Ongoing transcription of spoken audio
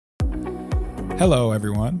Hello,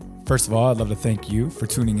 everyone. First of all, I'd love to thank you for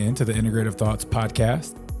tuning in to the Integrative Thoughts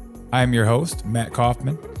podcast. I am your host, Matt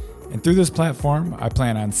Kaufman, and through this platform, I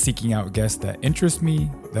plan on seeking out guests that interest me,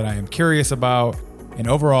 that I am curious about, and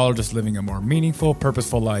overall just living a more meaningful,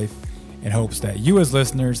 purposeful life in hopes that you as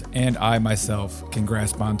listeners and I myself can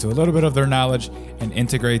grasp onto a little bit of their knowledge and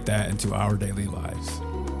integrate that into our daily lives.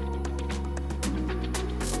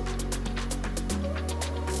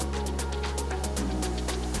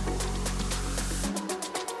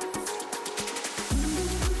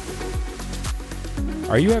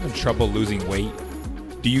 Are you having trouble losing weight?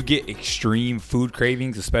 Do you get extreme food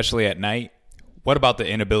cravings, especially at night? What about the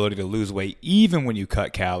inability to lose weight even when you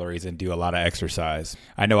cut calories and do a lot of exercise?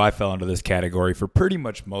 I know I fell into this category for pretty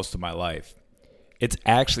much most of my life. It's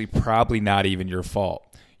actually probably not even your fault.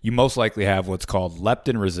 You most likely have what's called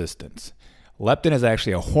leptin resistance. Leptin is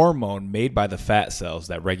actually a hormone made by the fat cells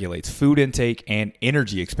that regulates food intake and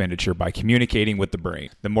energy expenditure by communicating with the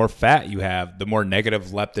brain. The more fat you have, the more negative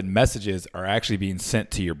leptin messages are actually being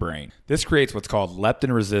sent to your brain. This creates what's called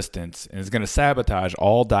leptin resistance and is going to sabotage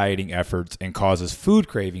all dieting efforts and causes food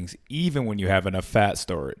cravings even when you have enough fat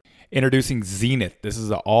stored. Introducing Zenith. This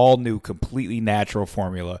is an all-new, completely natural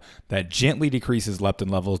formula that gently decreases leptin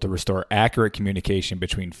levels to restore accurate communication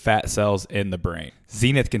between fat cells in the brain.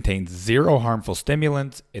 Zenith contains zero harmful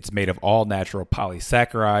stimulants. It's made of all natural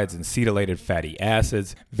polysaccharides and cetylated fatty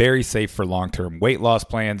acids, very safe for long-term weight loss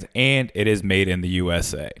plans, and it is made in the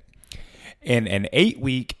USA. In an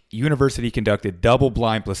 8-week university-conducted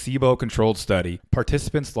double-blind placebo-controlled study,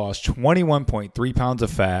 participants lost 21.3 pounds of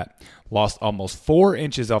fat, lost almost 4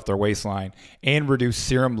 inches off their waistline, and reduced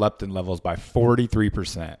serum leptin levels by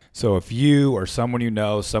 43%. So if you or someone you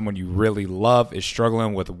know, someone you really love is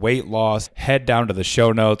struggling with weight loss, head down to the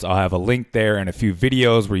show notes. I'll have a link there and a few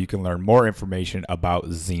videos where you can learn more information about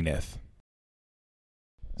Zenith.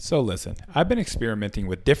 So listen, I've been experimenting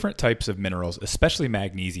with different types of minerals, especially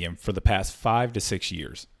magnesium, for the past 5 to 6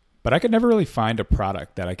 years. But I could never really find a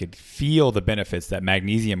product that I could feel the benefits that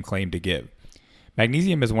magnesium claimed to give.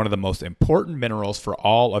 Magnesium is one of the most important minerals for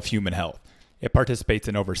all of human health. It participates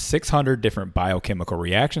in over 600 different biochemical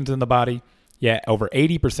reactions in the body, yet over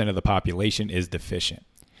 80% of the population is deficient.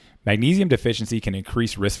 Magnesium deficiency can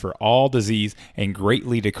increase risk for all disease and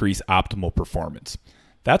greatly decrease optimal performance.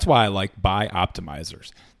 That's why I like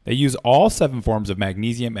Bioptimizers. They use all 7 forms of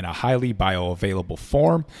magnesium in a highly bioavailable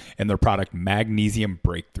form in their product Magnesium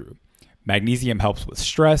Breakthrough. Magnesium helps with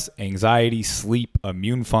stress, anxiety, sleep,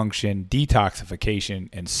 immune function, detoxification,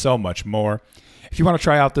 and so much more. If you want to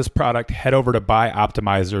try out this product, head over to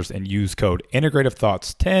Bioptimizers and use code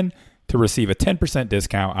IntegrativeThoughts10 to receive a 10%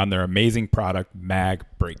 discount on their amazing product, Mag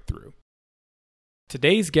Breakthrough.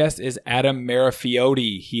 Today's guest is Adam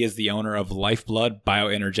Marafioti. He is the owner of Lifeblood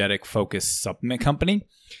Bioenergetic Focused Supplement Company.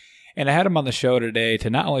 And I had him on the show today to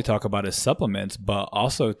not only talk about his supplements, but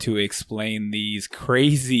also to explain these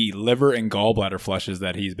crazy liver and gallbladder flushes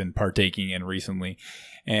that he's been partaking in recently.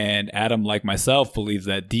 And Adam, like myself, believes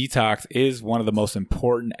that detox is one of the most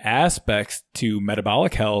important aspects to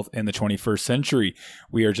metabolic health in the 21st century.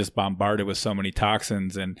 We are just bombarded with so many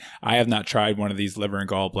toxins, and I have not tried one of these liver and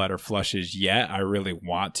gallbladder flushes yet. I really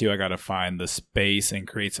want to. I got to find the space and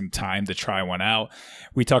create some time to try one out.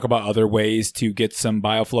 We talk about other ways to get some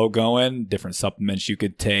bioflow going, different supplements you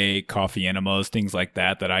could take, coffee enemas, things like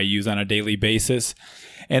that I use on a daily basis.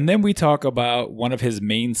 And then we talk about one of his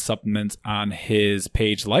main supplements on his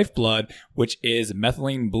page, Lifeblood, which is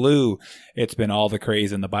Methylene Blue. It's been all the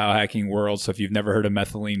craze in the biohacking world. So if you've never heard of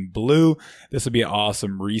Methylene Blue, this would be an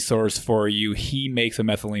awesome resource for you. He makes a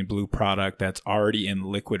Methylene Blue product that's already in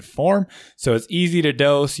liquid form. So it's easy to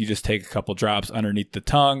dose. You just take a couple drops underneath the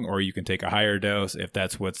tongue, or you can take a higher dose if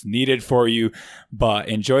that's what's needed for you. But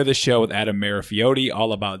enjoy the show with Adam Marafioti,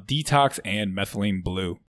 all about detox and Methylene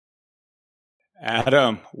Blue.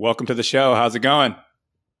 Adam, welcome to the show. How's it going?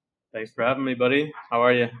 Thanks for having me, buddy. How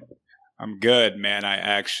are you? I'm good, man. I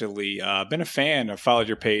actually been a fan. I've followed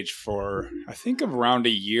your page for, I think, around a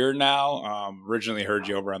year now. Originally heard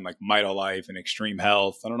you over on like Life and Extreme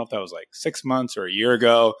Health. I don't know if that was like 6 months or a year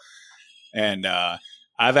ago. And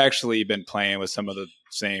I've actually been playing with some of the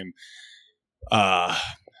same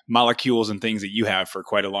molecules and things that you have for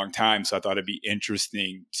quite a long time. So I thought it'd be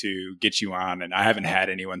interesting to get you on. And I haven't had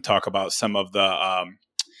anyone talk about some of the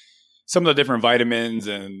different vitamins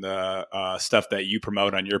and stuff that you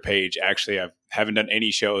promote on your page. Actually, I haven't done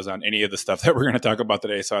any shows on any of the stuff that we're going to talk about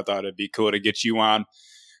today. So I thought it'd be cool to get you on.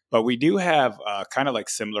 But we do have kind of like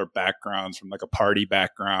similar backgrounds from like a party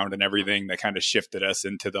background and everything that kind of shifted us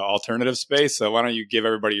into the alternative space. So why don't you give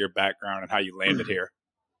everybody your background and how you landed here?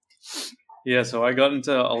 Yeah, so I got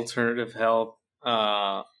into alternative health.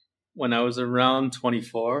 when I was around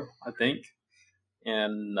 24, I think,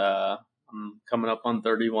 and I'm coming up on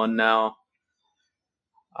 31 now.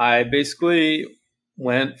 I basically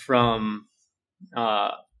went from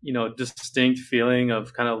distinct feeling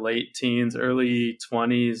of kind of late teens, early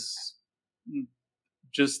 20s,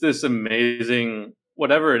 just this amazing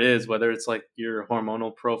whatever it is, whether it's like your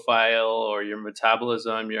hormonal profile or your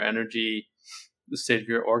metabolism, your energy, the state of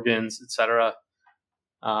your organs, etc.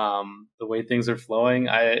 The way things are flowing.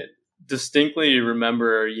 I distinctly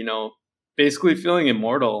remember, basically feeling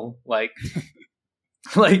immortal, like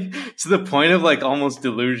like to the point of like almost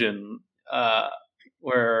delusion,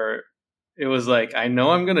 where it was like, I know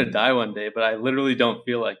I'm gonna die one day, but I literally don't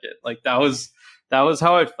feel like it. Like that was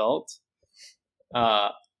how I felt,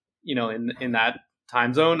 in that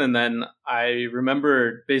time zone. And then I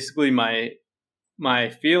remember basically my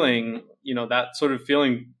feeling, that sort of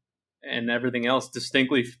feeling and everything else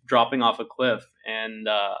distinctly dropping off a cliff and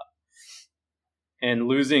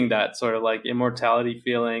losing that sort of like immortality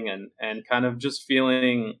feeling and kind of just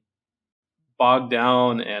feeling bogged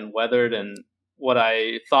down and weathered and what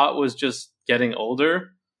I thought was just getting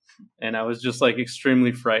older. And I was just like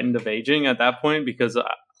extremely frightened of aging at that point because,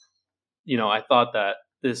 I thought that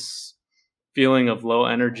this feeling of low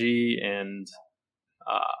energy and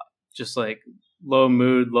just like low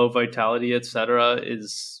mood, low vitality, etc.,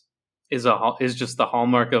 is just the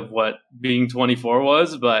hallmark of what being 24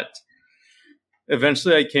 was. But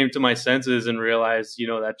eventually, I came to my senses and realized,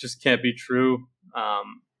 that just can't be true.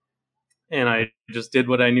 And I just did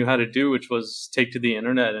what I knew how to do, which was take to the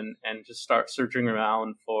internet and just start searching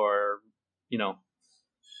around for,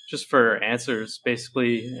 just for answers,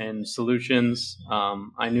 basically, and solutions.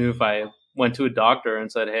 I knew if I went to a doctor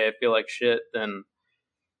and said, hey, I feel like shit, then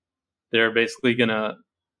they're basically going to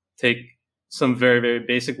take some very, very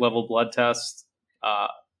basic level blood tests,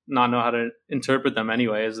 not know how to interpret them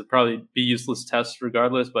anyways. It'd probably be useless tests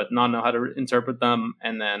regardless, but not know how to interpret them.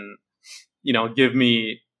 And then, give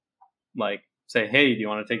me like, say, hey, do you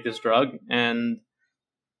want to take this drug? And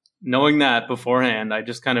knowing that beforehand, I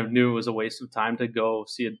just kind of knew it was a waste of time to go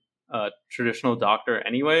see a traditional doctor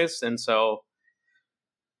anyways. And so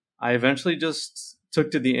I eventually just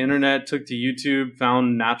took to the internet, took to YouTube,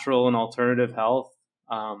 found natural and alternative health,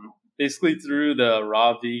 basically through the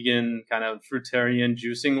raw vegan kind of fruitarian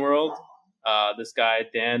juicing world. This guy,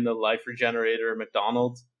 Dan, the Life Regenerator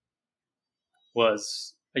McDonald,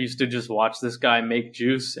 I used to just watch this guy make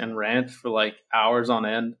juice and rant for like hours on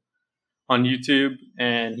end on YouTube.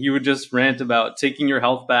 And he would just rant about taking your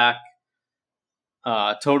health back,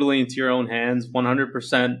 totally into your own hands,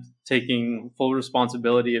 100% taking full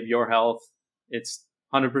responsibility of your health. It's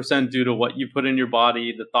 100% due to what you put in your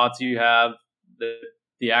body, the thoughts you have,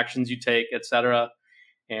 the actions you take, etc.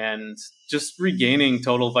 And just regaining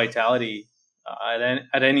total vitality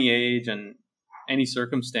at any age and any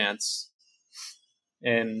circumstance.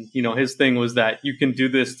 And, his thing was that you can do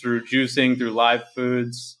this through juicing, through live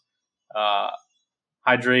foods,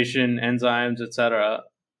 hydration, enzymes, etc.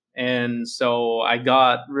 And so I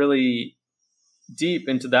got really deep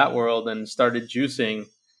into that world and started juicing.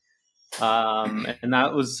 And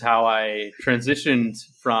that was how I transitioned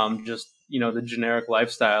from just, the generic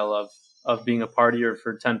lifestyle of being a partier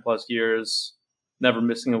for 10 plus years, never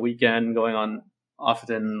missing a weekend, going on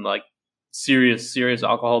often like serious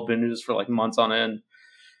alcohol binges for like months on end,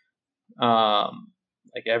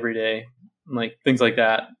 like every day, like things like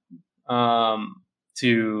that,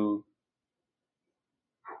 to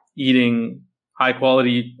eating high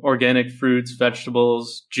quality organic fruits,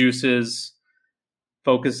 vegetables, juices,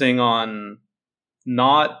 focusing on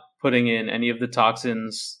not putting in any of the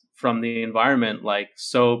toxins from the environment, like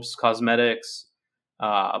soaps, cosmetics,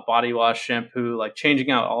 body wash, shampoo, like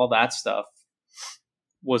changing out all that stuff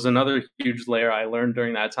was another huge layer I learned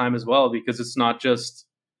during that time as well, because it's not just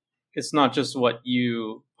what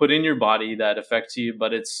you put in your body that affects you,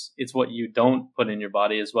 but it's what you don't put in your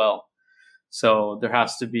body as well. So there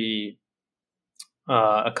has to be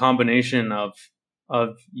a combination of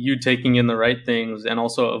you taking in the right things and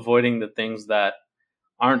also avoiding the things that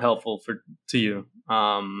aren't helpful to you.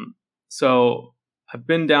 So I've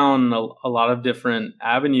been down a lot of different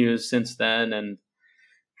avenues since then, and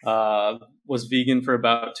was vegan for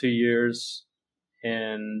about 2 years.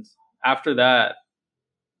 And after that,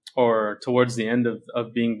 or towards the end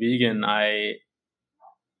of being vegan, I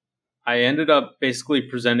ended up basically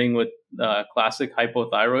presenting with classic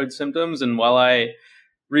hypothyroid symptoms. And while I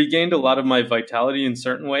regained a lot of my vitality in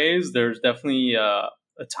certain ways, there's definitely a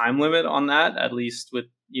time limit on that, at least with,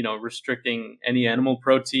 restricting any animal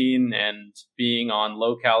protein and being on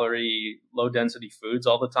low calorie, low density foods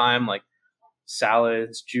all the time, like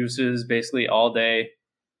salads, juices, basically all day,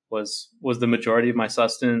 was the majority of my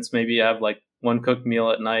sustenance. Maybe I have like one cooked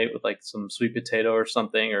meal at night with like some sweet potato or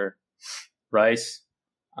something, or rice.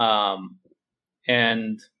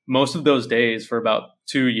 And most of those days for about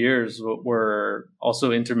 2 years were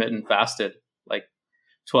also intermittent fasted, like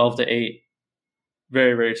 12 to 8,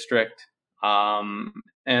 very, very strict.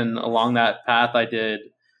 And along that path, I did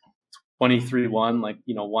 23-1, like,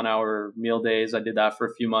 1 hour meal days. I did that for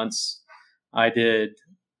a few months. I did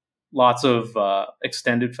lots of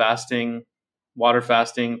extended fasting, water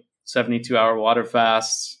fasting, 72-hour water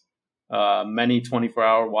fasts, many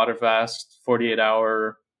 24-hour water fasts,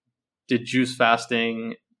 48-hour, did juice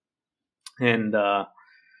fasting, and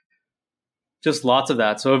just lots of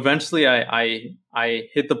that. So eventually I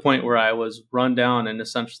hit the point where I was run down and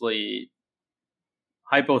essentially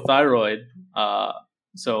hypothyroid.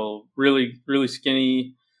 So really, really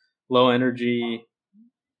skinny, low energy,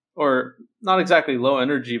 or not exactly low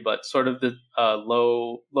energy, but sort of the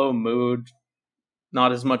low mood,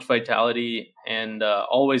 not as much vitality, and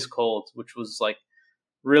always cold, which was like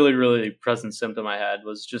really, really present symptom I had.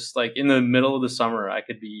 Was just like in the middle of the summer,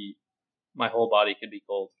 my whole body could be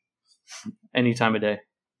cold any time of day.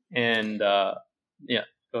 And yeah,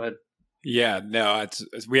 go ahead. Yeah, no,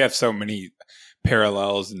 we have so many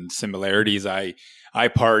parallels and similarities. I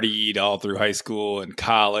partied all through high school and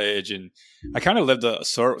college, and I kind of lived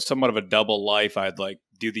somewhat of a double life. I'd like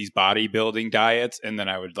do these bodybuilding diets, and then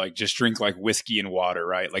I would like just drink like whiskey and water,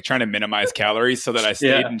 right? Like trying to minimize calories so that I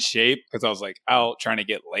stayed in shape, because I was like out trying to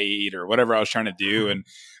get laid or whatever I was trying to do. And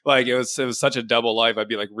like it was such a double life. I'd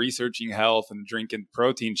be like researching health and drinking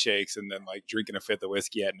protein shakes, and then like drinking a fifth of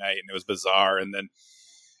whiskey at night, and it was bizarre. And then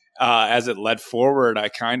as it led forward, I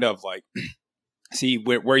kind of like see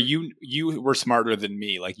where you were smarter than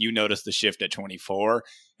me. Like you noticed the shift at 24,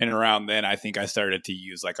 and around then I think I started to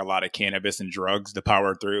use like a lot of cannabis and drugs to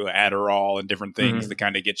power through, Adderall and different things to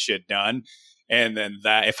kind of get shit done. And then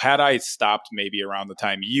had I stopped maybe around the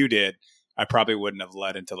time you did, I probably wouldn't have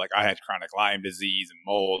led into like I had chronic Lyme disease and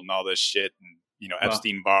mold and all this shit, and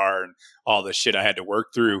Epstein-Barr and all this shit I had to work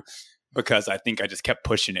through, because I think I just kept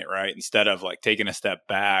pushing it, right? Instead of like taking a step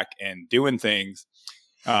back and doing things,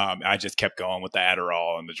 I just kept going with the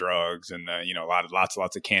Adderall and the drugs and the, lots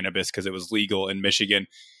of cannabis because it was legal in Michigan.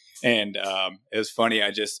 And it was funny.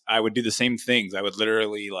 I would do the same things. I would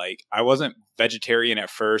literally like, I wasn't vegetarian at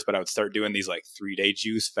first, but I would start doing these like 3-day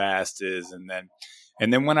juice fasts.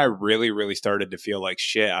 And then when I really, really started to feel like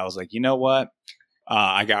shit, I was like, you know what?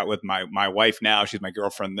 I got with my wife now. She's my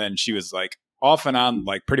girlfriend then. She was like off and on,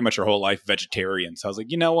 like pretty much her whole life vegetarian. So I was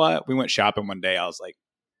like, you know what? We went shopping one day. I was like,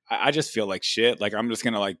 I just feel like shit. Like I'm just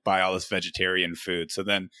going to like buy all this vegetarian food. So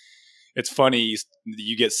then it's funny.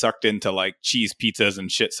 You get sucked into like cheese pizzas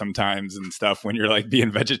and shit sometimes and stuff when you're like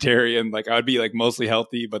being vegetarian. Like I would be like mostly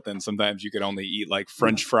healthy, but then sometimes you could only eat like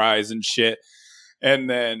French fries and shit. And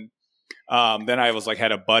then I was like,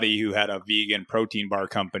 had a buddy who had a vegan protein bar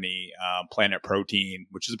company, Planet Protein,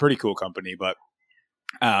 which is a pretty cool company, but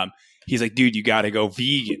he's like, dude, you got to go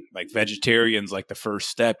vegan. Like vegetarian's like the first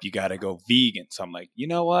step. You got to go vegan. So I'm like, you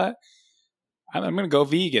know what? I'm going to go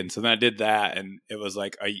vegan. So then I did that. And it was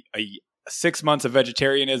like a 6 months of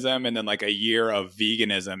vegetarianism and then like a year of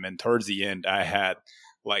veganism. And towards the end, I had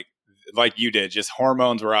like you did, just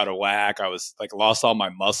hormones were out of whack. I was like lost all my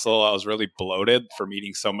muscle. I was really bloated from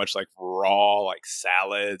eating so much like raw, like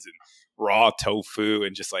salads and raw tofu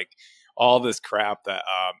and just like all this crap that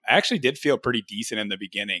I actually did feel pretty decent in the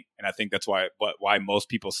beginning. And I think that's why most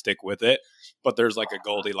people stick with it. But there's like a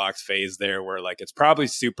Goldilocks phase there where like it's probably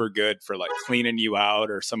super good for like cleaning you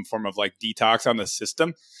out or some form of like detox on the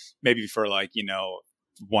system, maybe for like,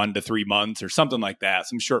 1 to 3 months or something like that.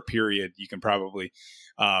 Some short period, you can probably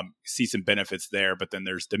see some benefits there. But then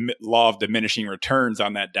there's the law of diminishing returns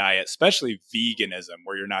on that diet, especially veganism,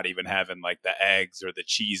 where you're not even having like the eggs or the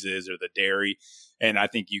cheeses or the dairy. And I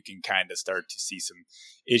think you can kind of start to see some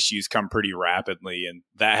issues come pretty rapidly. And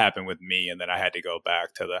that happened with me. And then I had to go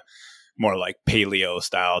back to the more like paleo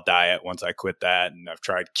style diet once I quit that. And I've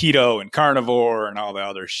tried keto and carnivore and all the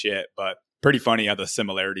other shit, but pretty funny how the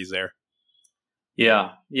similarities there.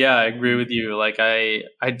 Yeah, I agree with you. Like I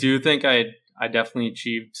do think I definitely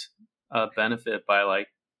achieved a benefit by like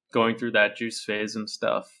going through that juice phase and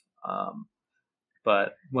stuff.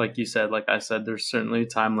 But like you said, like I said, there's certainly a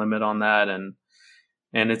time limit on that, and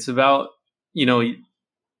it's about,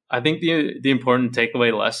 I think the important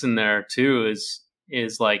takeaway lesson there too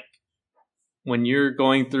is like when you're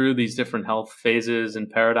going through these different health phases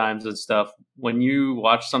and paradigms and stuff, when you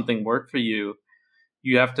watch something work for you,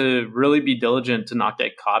 you have to really be diligent to not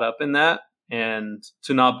get caught up in that and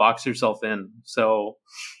to not box yourself in. So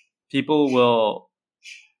people will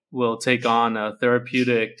will take on a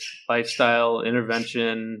therapeutic lifestyle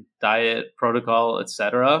intervention, diet, protocol,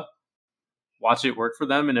 etc., watch it work for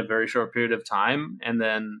them in a very short period of time, and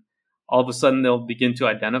then all of a sudden they'll begin to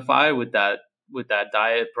identify with that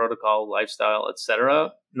diet, protocol, lifestyle,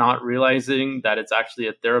 etc., not realizing that it's actually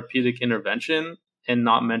a therapeutic intervention and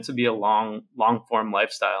not meant to be a long form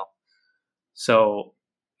lifestyle. So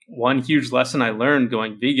one huge lesson I learned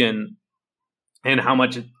going vegan, and how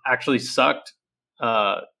much it actually sucked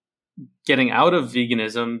getting out of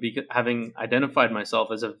veganism, because having identified myself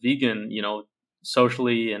as a vegan,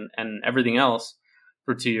 socially and everything else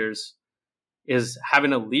for 2 years, is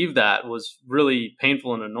having to leave that was really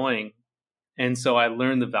painful and annoying. And so I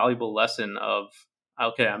learned the valuable lesson of,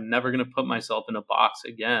 okay, I'm never going to put myself in a box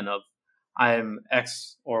again of I'm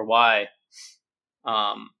X or Y.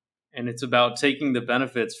 And it's about taking the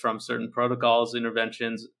benefits from certain protocols,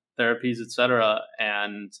 interventions, therapies, etc.,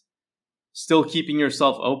 and still keeping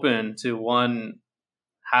yourself open to one,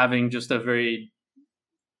 having just a very,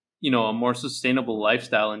 a more sustainable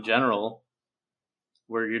lifestyle in general,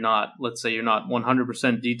 where you're not, let's say you're not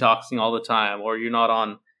 100% detoxing all the time, or you're not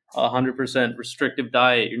on 100% restrictive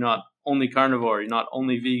diet, you're not only carnivore, you're not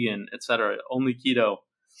only vegan, etc., only keto,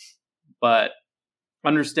 but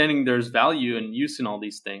understanding there's value and use in all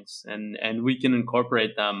these things, and we can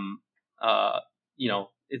incorporate them.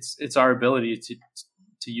 It's our ability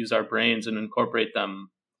to use our brains and incorporate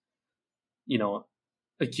them,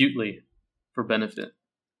 acutely for benefit.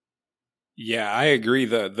 Yeah, I agree.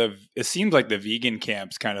 The it seems like the vegan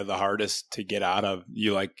camp's kind of the hardest to get out of.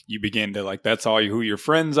 You begin to that's all who your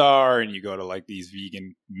friends are, and you go to these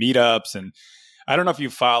vegan meetups. And I don't know if you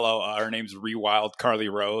follow her name's Rewild Carly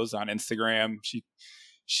Rose on Instagram.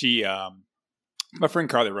 She my friend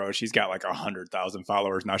Carly Rose, she's got 100,000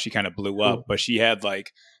 followers now. She kind of blew up, but she had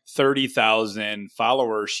 30,000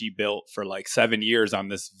 followers she built for 7 years on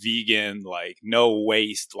this vegan no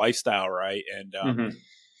waste lifestyle, right? And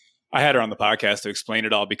I had her on the podcast to explain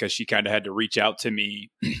it all, because she kind of had to reach out to me.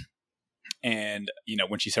 And,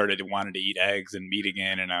 when she started wanting to eat eggs and meat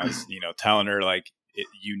again, and I was, telling her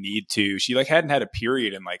you need to, she hadn't had a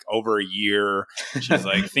period in over a year. She's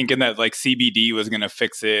thinking that CBD was going to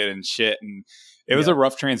fix it and shit. And it was a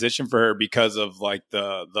rough transition for her because of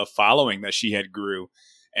the following that she had grew.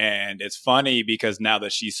 And it's funny because now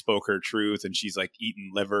that she spoke her truth and she's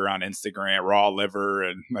eating liver on Instagram, raw liver,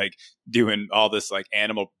 and doing all this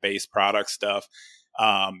animal based product stuff,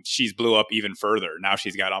 she's blew up even further. Now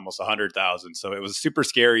she's got almost 100,000. So it was super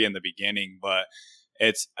scary in the beginning, but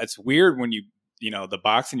it's weird when the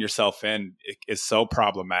boxing yourself in is so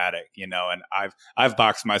problematic, and I've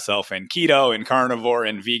boxed myself in keto and carnivore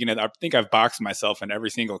and vegan. I think I've boxed myself in every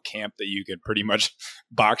single camp that you could pretty much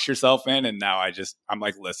box yourself in. And now I'm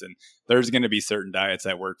listen, there's going to be certain diets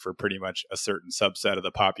that work for pretty much a certain subset of the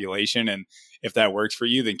population. And if that works for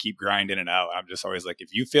you, then keep grinding it out. I'm just always if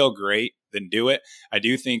you feel great, then do it. I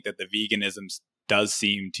do think that the veganism does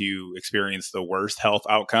seem to experience the worst health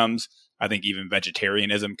outcomes. I think even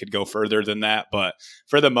vegetarianism could go further than that. But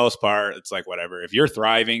for the most part, it's whatever. If you're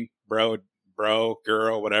thriving, bro,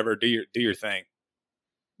 girl, whatever, do your thing.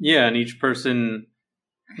 Yeah, and each person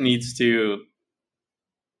needs to,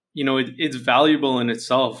 it's valuable in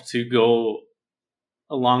itself to go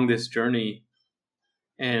along this journey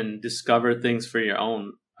and discover things for your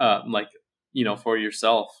own, for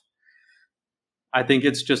yourself. I think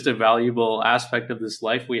it's just a valuable aspect of this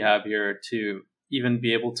life we have here to even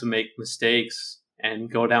be able to make mistakes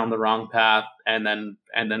and go down the wrong path, and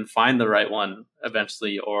then find the right one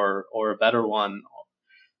eventually, or a better one.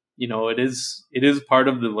 It is part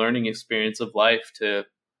of the learning experience of life to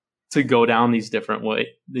go down these different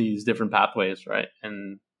pathways, right?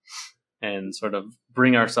 And sort of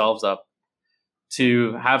bring ourselves up.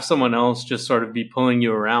 To have someone else just sort of be pulling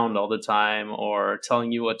you around all the time, or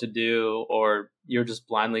telling you what to do, or you're just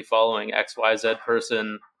blindly following XYZ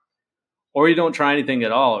person, or you don't try anything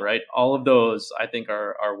at all, right? All of those, I think,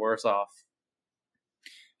 are worse off.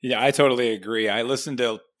 Yeah, I totally agree. I listen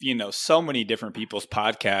to, so many different people's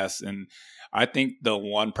podcasts, and I think the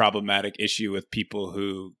one problematic issue with people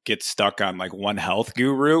who get stuck on one health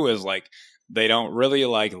guru is they don't really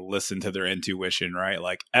listen to their intuition, right?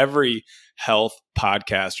 Every health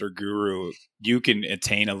podcast or guru, you can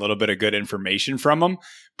attain a little bit of good information from them.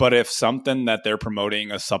 But if something that they're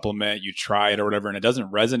promoting, a supplement, you try it or whatever, and it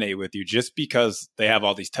doesn't resonate with you, just because they have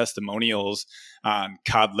all these testimonials on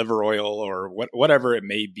cod liver oil or whatever it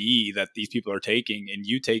may be that these people are taking, and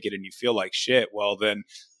you take it and you feel like shit, well, then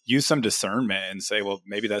use some discernment and say, well,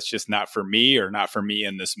 maybe that's just not for me, or not for me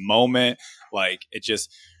in this moment.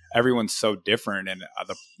 everyone's so different. And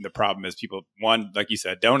the problem is people, one, like you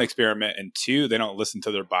said, don't experiment. And two, they don't listen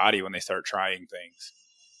to their body when they start trying things.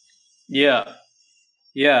 Yeah.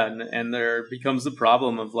 Yeah. And there becomes the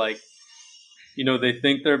problem of like, they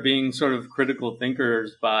think they're being sort of critical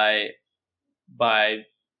thinkers by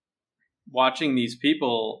watching these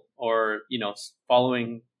people or,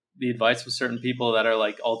 following the advice of certain people that are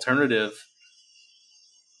like alternative.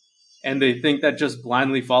 And they think that just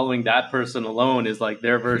blindly following that person alone is like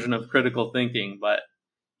their version of critical thinking. But,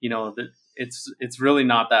 it's really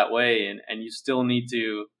not that way. And you still need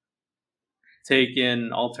to take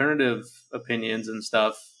in alternative opinions and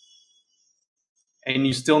stuff. And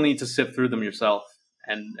you still need to sift through them yourself.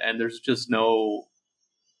 And there's no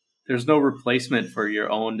replacement for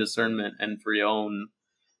your own discernment and for your own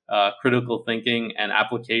critical thinking and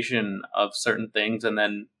application of certain things, and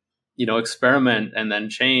then experiment and then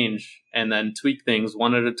change and then tweak things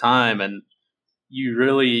one at a time. And you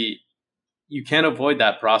can't avoid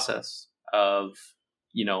that process of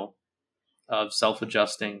of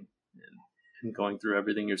self-adjusting and going through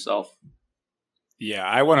everything yourself. Yeah,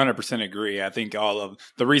 I 100% agree. I think all of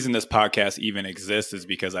the reason this podcast even exists is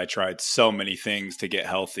because I tried so many things to get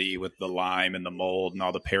healthy with the Lyme and the mold and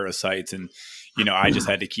all the parasites. And, I just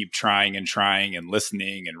had to keep trying and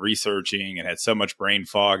listening and researching, and had so much brain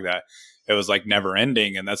fog that it was like never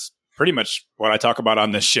ending. And that's pretty much what I talk about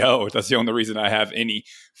on this show. That's the only reason I have any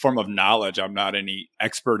form of knowledge. I'm not any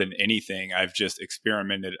expert in anything. I've just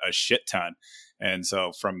experimented a shit ton. And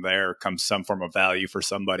so from there comes some form of value for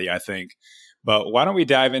somebody, I think. But why don't we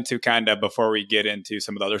dive into kind of, before we get into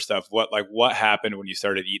some of the other stuff, what happened when you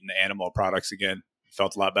started eating the animal products again?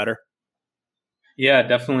 Felt a lot better? Yeah,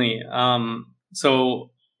 definitely.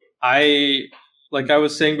 So like I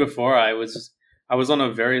was saying before, I was on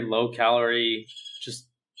a very low calorie, just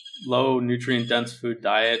low nutrient dense food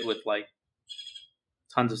diet with like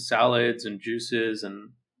tons of salads and juices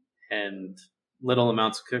and little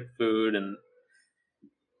amounts of cooked food,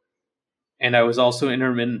 and I was also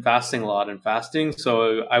intermittent fasting a lot and fasting.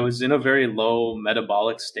 So I was in a very low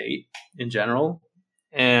metabolic state in general.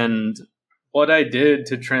 And what I did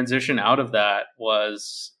to transition out of that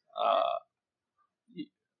was,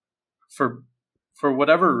 for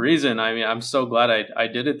whatever reason, I mean, I'm so glad I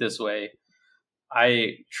did it this way.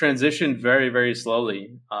 I transitioned very, very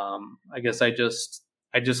slowly. I guess I just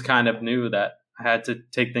kind of knew that I had to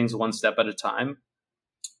take things one step at a time.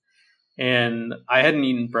 And I hadn't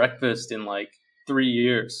eaten breakfast in like 3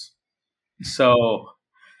 years. So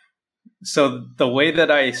the way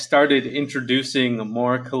that I started introducing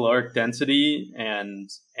more caloric density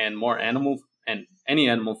and more animal and any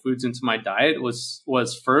animal foods into my diet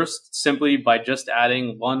was first simply by just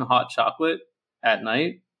adding one hot chocolate at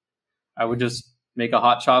night. I would just make a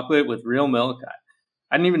hot chocolate with real milk.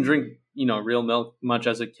 I didn't even drink, real milk much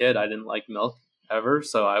as a kid. I didn't like milk ever.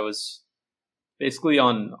 So I was basically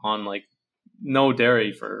on like no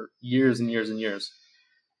dairy for years and years and years.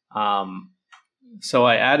 So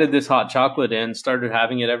I added this hot chocolate in, started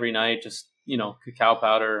having it every night, just, cacao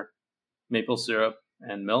powder, maple syrup,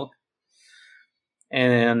 and milk.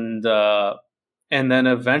 And then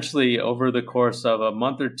eventually over the course of a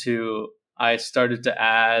month or two, I started to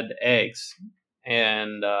add eggs.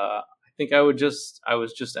 And I think I was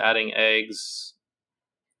just adding eggs,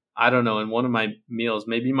 I don't know, in one of my meals,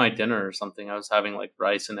 maybe my dinner or something. I was having like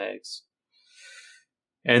rice and eggs.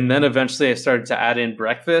 And then eventually I started to add in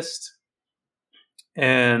breakfast.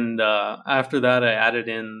 And after that, I added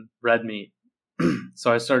in red meat.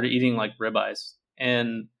 So I started eating like ribeyes.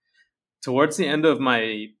 And towards the end of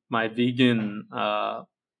my vegan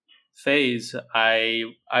phase, I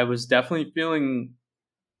was definitely feeling,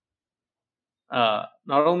 not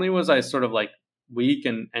only was I sort of like weak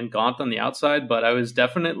and gaunt on the outside, but I was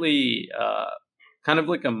definitely kind of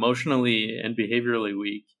like emotionally and behaviorally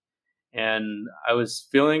weak. And I was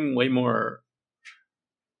feeling way more,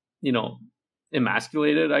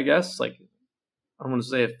 emasculated, I guess. Like, I don't want to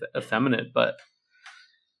say effeminate, but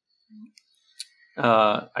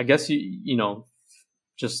I guess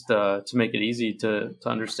just to make it easy to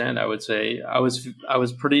understand, I would say I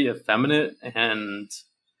was pretty effeminate. And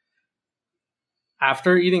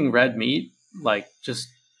after eating red meat, like just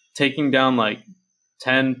taking down like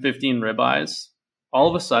 10, 15 ribeyes, all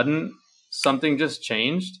of a sudden something just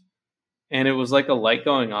changed. And it was like a light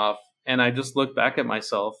going off. And I just looked back at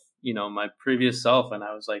myself, my previous self, and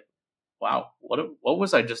I was like, wow, what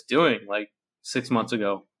was I just doing like 6 months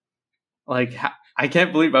ago? Like, I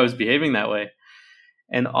can't believe I was behaving that way.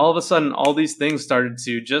 And all of a sudden, all these things started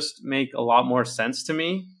to just make a lot more sense to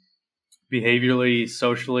me, behaviorally,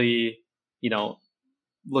 socially,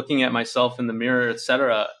 looking at myself in the mirror,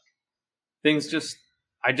 etc. Things just,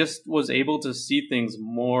 I just was able to see things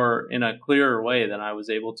more in a clearer way than I was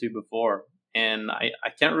able to before. And I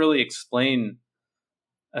can't really explain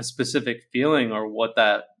a specific feeling or what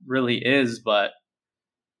that really is, but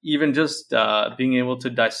even just being able to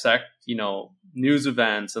dissect, news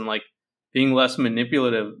events and like being less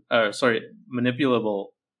manipulable.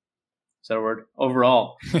 Is that a word?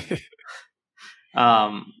 Overall,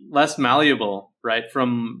 less malleable, right?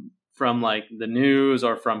 From like the news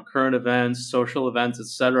or from current events, social events,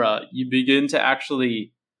 etc. You begin to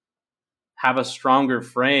actually have a stronger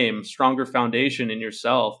frame, stronger foundation in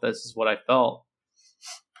yourself. This is what I felt,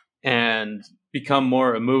 and become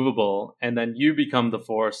more immovable. And then you become the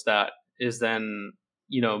force that is then,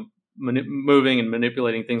 moving and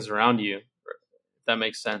manipulating things around you. If that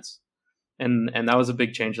makes sense. And that was a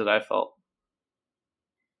big change that I felt.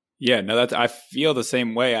 Yeah, no, I feel the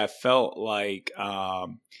same way. I felt like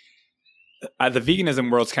the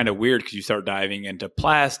veganism world's kind of weird because you start diving into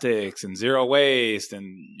plastics and zero waste,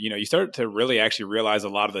 and you start to really actually realize a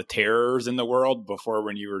lot of the terrors in the world. Before,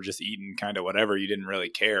 when you were just eating kind of whatever, you didn't really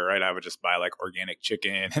care, right? I would just buy like organic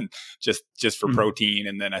chicken and just for protein.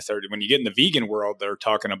 And then I started, when you get in the vegan world, they're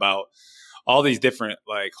talking about all these different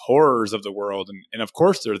like horrors of the world, and of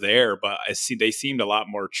course they're there, but they seemed a lot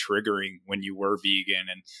more triggering when you were vegan.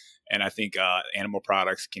 And I think animal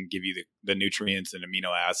products can give you the nutrients and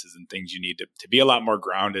amino acids and things you need to be a lot more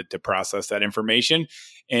grounded to process that information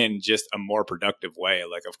in just a more productive way.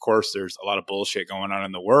 Like, of course, there's a lot of bullshit going on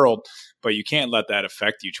in the world, but you can't let that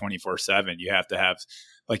affect you 24/7. You have to have,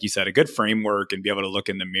 like you said, a good framework and be able to look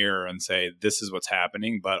in the mirror and say, this is what's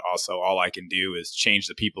happening. But also all I can do is change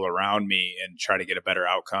the people around me and try to get a better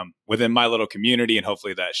outcome within my little community. And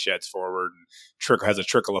hopefully that sheds forward and has a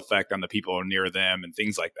trickle effect on the people near them and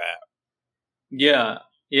things like that. Yeah.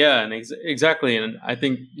 Yeah. And exactly. And I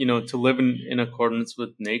think, to live in accordance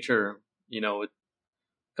with nature, with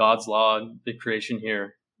God's law, the creation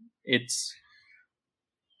here,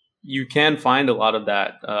 you can find a lot of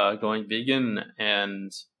that going vegan,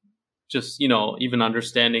 and just, even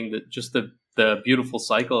understanding that just the beautiful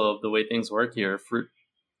cycle of the way things work here. Fruit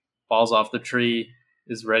falls off the tree,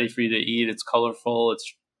 is ready for you to eat. It's colorful.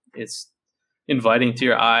 It's inviting to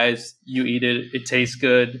your eyes. You eat it. It tastes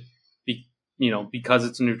good. Because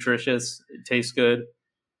it's nutritious, it tastes good.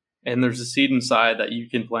 And there's a seed inside that you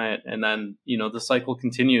can plant, and then, the cycle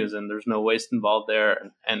continues, and there's no waste involved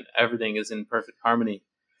there, and everything is in perfect harmony.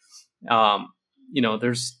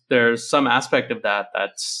 There's some aspect of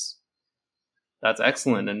that's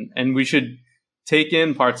excellent, and we should take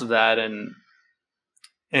in parts of that and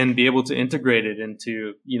be able to integrate it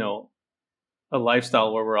into, a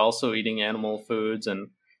lifestyle where we're also eating animal foods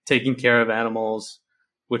and taking care of animals,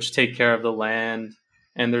 which take care of the land.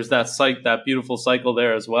 And there's that beautiful cycle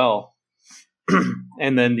there as well.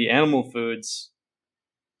 And then the animal foods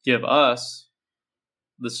give us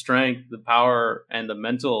the strength, the power, and the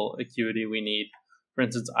mental acuity we need. For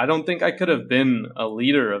instance, I don't think I could have been a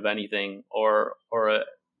leader of anything or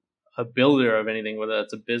a builder of anything, whether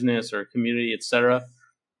that's a business or a community, etc.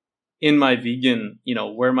 In my vegan,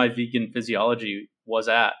 where my vegan physiology was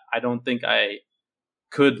at, I don't think I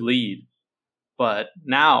could lead. But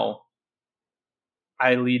now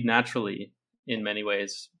I lead naturally in many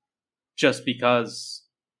ways, just because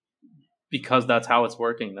that's how it's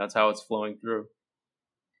working. That's how it's flowing through.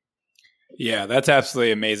 Yeah, that's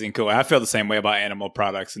absolutely amazing. Cool. I feel the same way about animal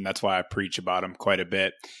products, and that's why I preach about them quite a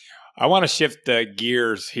bit. I want to shift the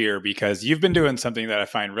gears here because you've been doing something that I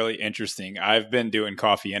find really interesting. I've been doing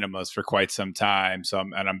coffee enemas for quite some time,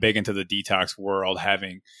 and I'm big into the detox world,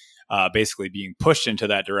 having basically being pushed into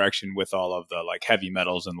that direction with all of the like heavy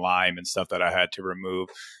metals and lime and stuff that I had to remove.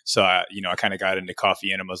 So I kind of got into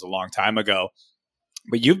coffee enemas a long time ago.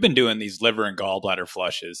 But you've been doing these liver and gallbladder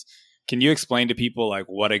flushes. Can you explain to people like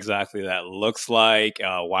what exactly that looks like?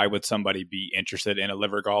 Why would somebody be interested in a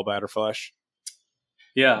liver gallbladder flush?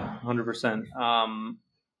 Yeah, 100%.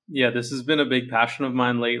 This has been a big passion of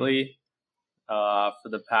mine lately for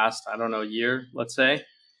the past, year, let's say.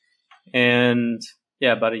 And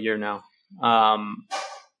yeah, about a year now.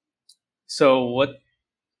 So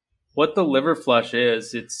what the liver flush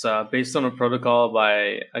is, it's based on a protocol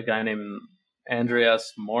by a guy named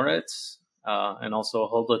Andreas Moritz and also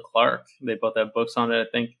Hulda Clark. They both have books on it, I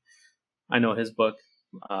think. I know his book.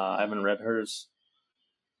 I haven't read hers.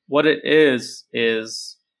 What it is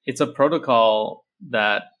it's a protocol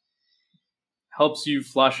that helps you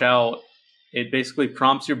flush out. It basically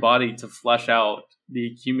prompts your body to flush out the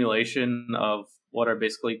accumulation of what are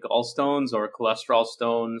basically gallstones or cholesterol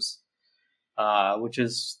stones, which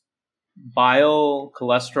is bile,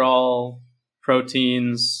 cholesterol,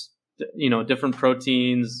 proteins, different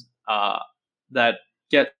proteins that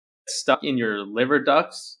get stuck in your liver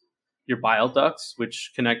ducts, your bile ducts,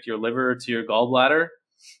 which connect your liver to your gallbladder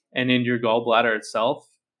and in your gallbladder itself.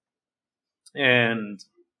 And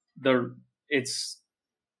it's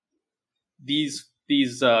these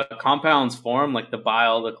compounds form, like the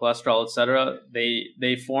bile, the cholesterol, etc.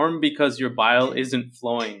 They form because your bile isn't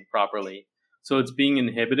flowing properly. So it's being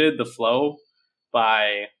inhibited, the flow,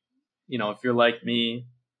 by, if you're like me,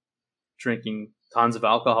 drinking tons of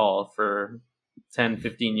alcohol for 10,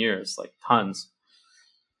 15 years, like tons,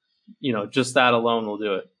 just that alone will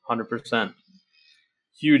do it. 100%.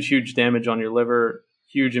 Huge damage on your liver,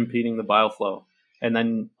 huge impeding the bile flow. And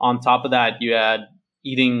then on top of that, you add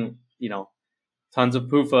eating, tons of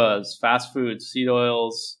PUFAs, fast foods, seed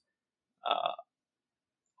oils,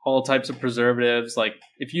 all types of preservatives. Like,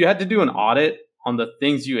 if you had to do an audit on the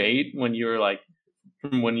things you ate when you were like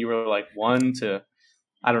 1 to,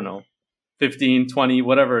 I don't know, 15, 20,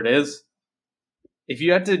 whatever it is, if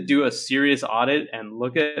you had to do a serious audit and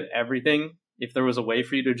look at everything, if there was a way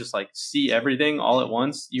for you to just like see everything all at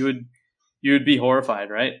once, you would be horrified,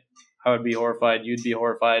 right? I would be horrified. You'd be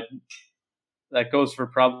horrified. That goes for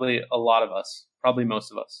probably a lot of us, probably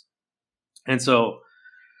most of us. And so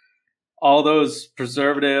all those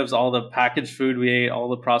preservatives, all the packaged food we ate, all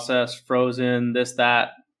the processed, frozen, this,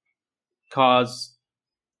 that, cause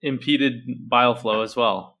impeded bile flow as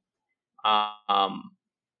well.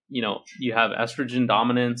 You have estrogen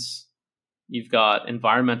dominance. You've got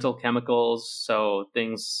environmental chemicals, so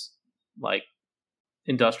things like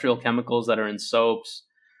industrial chemicals that are in soaps,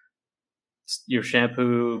 your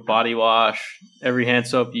shampoo, body wash, every hand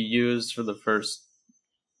soap you use for the first,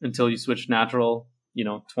 until you switch natural,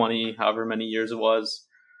 20, however many years it was,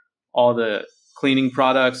 all the cleaning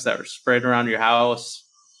products that are sprayed around your house,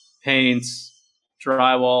 paints,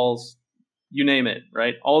 drywalls, you name it,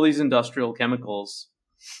 right? All these industrial chemicals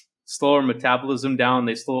slow our metabolism down.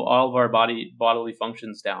 They slow all of our bodily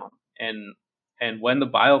functions down. And when the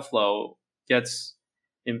bile flow gets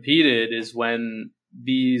impeded is when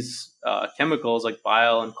these chemicals like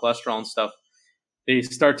bile and cholesterol and stuff, they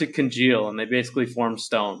start to congeal and they basically form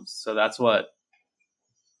stones. So that's what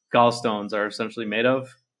gallstones are essentially made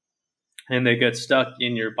of. And they get stuck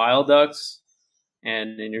in your bile ducts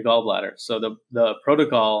and in your gallbladder. So the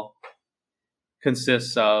protocol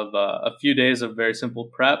consists of a few days of very simple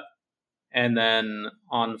prep. And then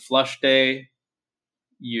on flush day,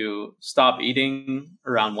 you stop eating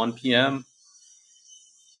around 1 p.m.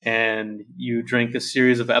 and you drink a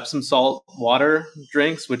series of Epsom salt water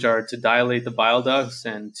drinks, which are to dilate the bile ducts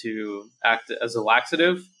and to act as a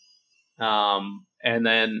laxative. And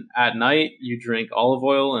then at night, you drink olive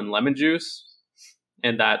oil and lemon juice,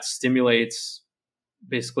 and that stimulates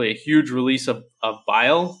basically a huge release of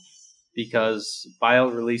bile, because bile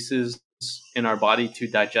releases in our body to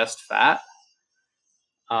digest fat.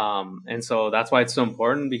 And so that's why it's so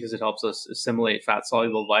important, because it helps us assimilate fat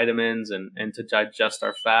soluble vitamins and to digest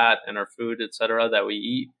our fat and our food, etc., that we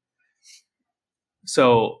eat.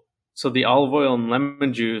 So the olive oil and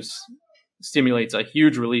lemon juice stimulates a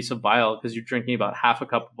huge release of bile, because you're drinking about half a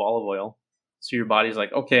cup of olive oil. So your body's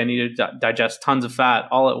like, okay, I need to digest tons of fat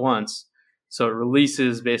all at once. So it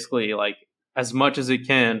releases basically like as much as it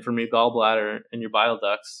can from your gallbladder and your bile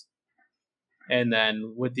ducts. And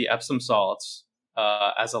then with the Epsom salts,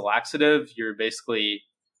 as a laxative, you're basically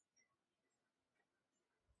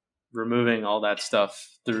removing all that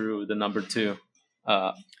stuff through the number 2.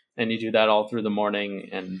 And you do that all through the morning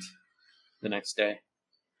and the next day.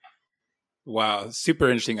 Wow, super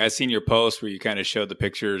interesting. I've seen your post where you kind of showed the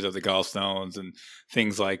pictures of the gallstones and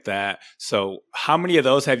things like that. So how many of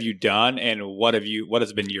those have you done, and what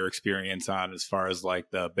has been your experience on as far as like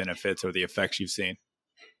the benefits or the effects you've seen?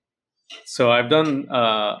 So I've done,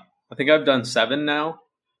 I think I've done 7 now,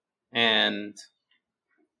 and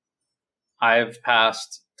I've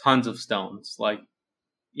passed tons of stones. Like,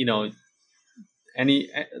 there's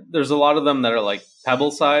a lot of them that are like pebble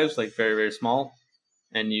sized, like very, very small,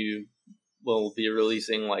 and you will be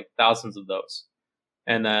releasing like thousands of those.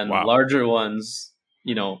 And then larger ones,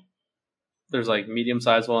 there's like medium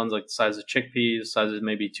sized ones, like the size of chickpeas, size of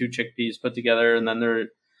maybe 2 chickpeas put together. And then there are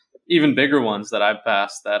even bigger ones that I've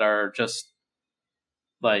passed that are just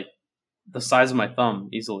like the size of my thumb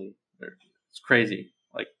easily. It's crazy.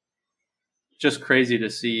 Like, just crazy to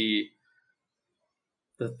see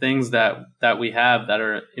the things that we have that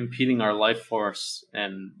are impeding our life force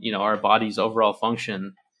and, our body's overall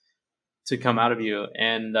function to come out of you.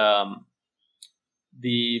 And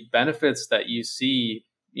the benefits that you see,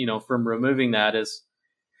 from removing that is,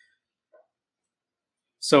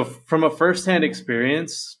 so from a firsthand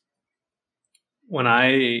experience, when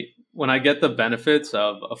I get the benefits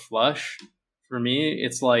of a flush for me,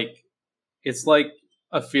 it's like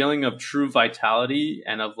a feeling of true vitality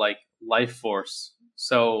and of like life force.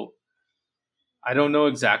 So I don't know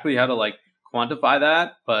exactly how to like quantify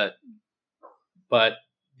that, but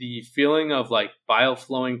the feeling of like bile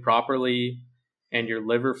flowing properly and your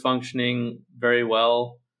liver functioning very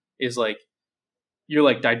well is like you're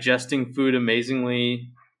like digesting food amazingly.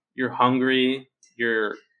 You're hungry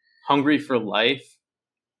for life.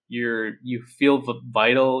 You feel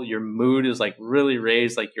vital. Your mood is like really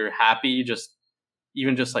raised. Like you're happy. Just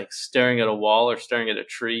even just like staring at a wall or staring at a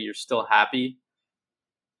tree, you're still happy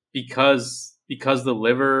because the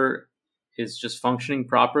liver is just functioning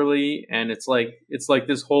properly, and it's like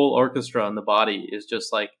this whole orchestra in the body is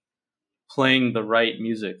just like playing the right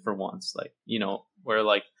music for once. Like, where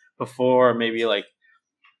like before maybe like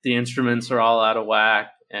the instruments are all out of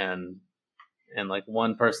whack, and like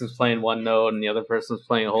one person's playing one note and the other person's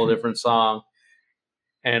playing a whole different song,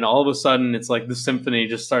 and all of a sudden it's like the symphony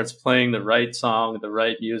just starts playing the right song, the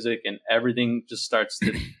right music, and everything just starts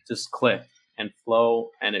to just click and flow,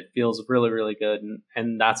 and it feels really, really good.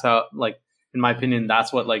 And that's how, like, in my opinion,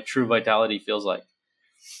 that's what like true vitality feels like.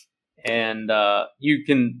 And you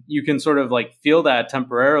can sort of like feel that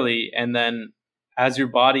temporarily, and then as your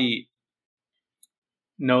body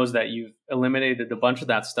knows that you've eliminated a bunch of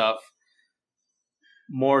that stuff,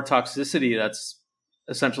 more toxicity that's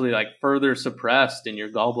essentially like further suppressed in your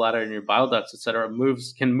gallbladder and your bile ducts, etc.,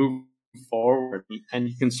 can move forward, and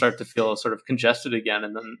you can start to feel sort of congested again,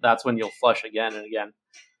 and then that's when you'll flush again and again.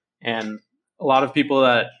 And a lot of people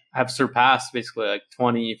that have surpassed basically like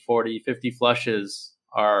 20, 40, 50 flushes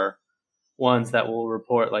are ones that will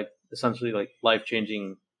report like essentially like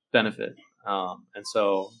life-changing benefit. And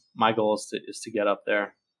so my goal is to get up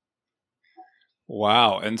there.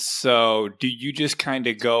 Wow. And so do you just kind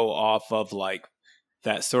of go off of like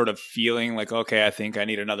that sort of feeling like, okay, I think I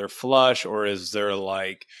need another flush, or is there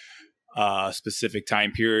like a specific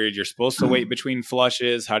time period you're supposed to wait between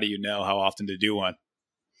flushes? How do you know how often to do one?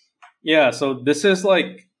 Yeah. So this is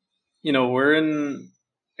like,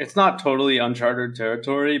 it's not totally uncharted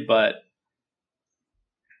territory, but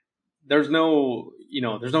there's no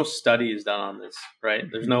studies done on this, right?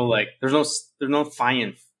 There's no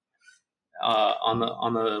science on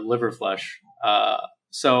the liver flush.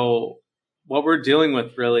 So what we're dealing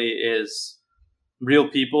with really is real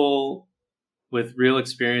people with real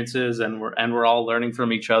experiences, and we're all learning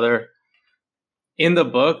from each other. In the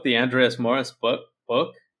book, the Andreas Morris book,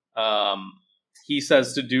 he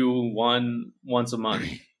says to do one once a month,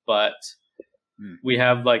 but we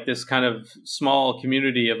have like this kind of small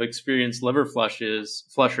community of experienced liver flushers,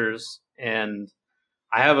 and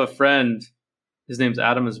I have a friend, his name's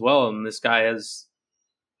Adam as well, and this guy I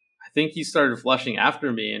think he started flushing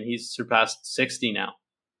after me, and he's surpassed 60 now,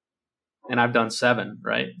 and I've done 7,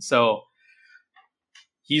 right? So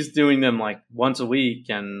he's doing them like once a week,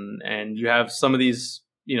 and you have some of these,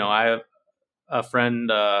 I have a friend,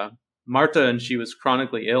 Marta, and she was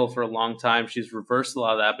chronically ill for a long time. She's reversed a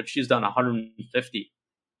lot of that, but she's done 150.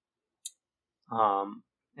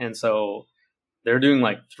 And so they're doing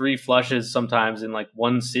like 3 flushes sometimes in like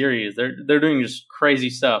one series. They're doing just crazy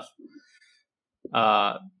stuff.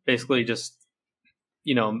 Basically just,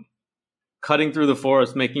 cutting through the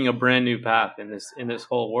forest, making a brand new path in this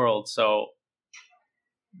whole world. So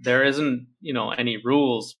there isn't, any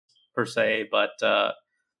rules per se, but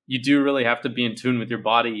you do really have to be in tune with your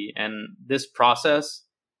body. And this process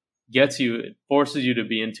it forces you to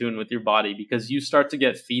be in tune with your body, because you start to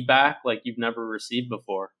get feedback like you've never received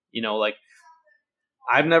before. Like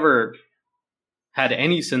I've never had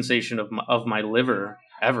any sensation of my liver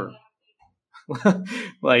ever.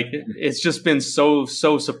 Like it's just been so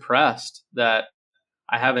suppressed that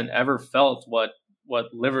I haven't ever felt what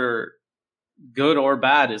liver, good or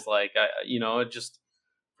bad, is like. It just,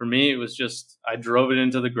 for me, it was just, I drove it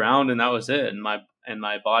into the ground and that was it. And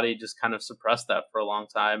my body just kind of suppressed that for a long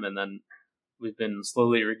time. And then we've been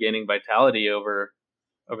slowly regaining vitality over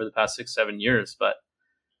the past 6-7 years. But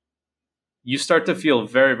you start to feel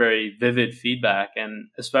very, very vivid feedback. And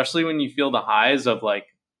especially when you feel the highs of like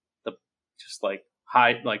just like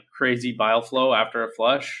high, like crazy bile flow after a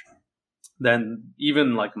flush, then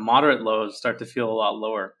even like moderate lows start to feel a lot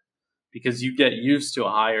lower, because you get used to a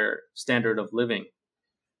higher standard of living,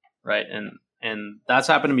 right? And that's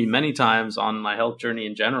happened to me many times on my health journey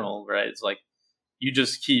in general, right? It's like you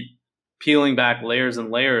just keep peeling back layers and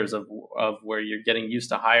layers of where you're getting used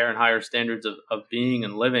to higher and higher standards of being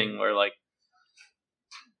and living, where like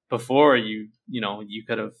before you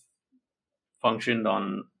could have functioned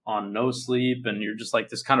on no sleep, and you're just like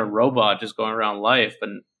this kind of robot just going around life.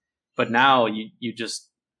 But now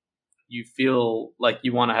you feel like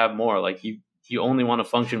you want to have more, like you only want to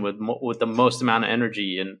function with the most amount of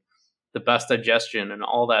energy and the best digestion and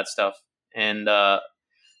all that stuff. And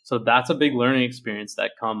so that's a big learning experience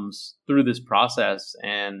that comes through this process,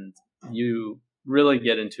 and you really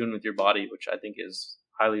get in tune with your body, which I think is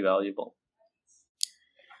highly valuable.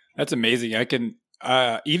 That's amazing. I can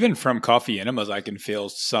even from coffee enemas, I can feel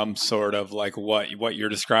some sort of like what you're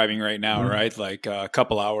describing right now, right? Like a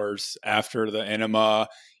couple hours after the enema,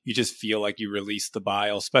 you just feel like you release the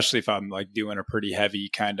bile, especially if I'm like doing a pretty heavy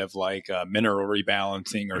kind of like mineral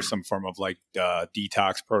rebalancing or some form of like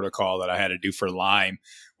detox protocol that I had to do for Lyme.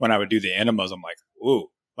 When I would do the enemas, I'm like, ooh,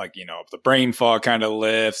 like, the brain fog kind of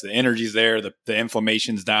lifts, the energy's there, the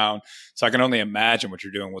inflammation's down. So I can only imagine what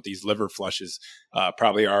you're doing with these liver flushes.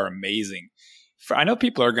 Probably are amazing. I know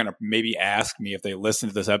people are going to maybe ask me if they listen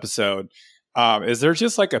to this episode, is there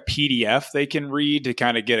just like a PDF they can read to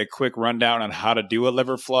kind of get a quick rundown on how to do a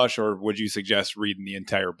liver flush, or would you suggest reading the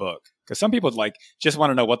entire book? Because some people like just want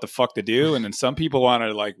to know what the fuck to do, and then some people want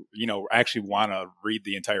to like actually want to read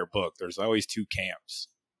the entire book. There's always two camps.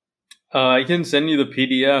 I can send you the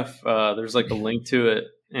PDF. There's like a link to it,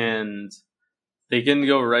 and they can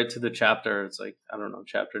go right to the chapter. It's like, I don't know,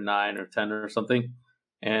 chapter 9 or 10 or something,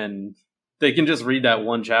 and they can just read that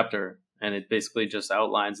one chapter, and it basically just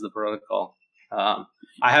outlines the protocol. I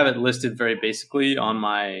have it listed very basically on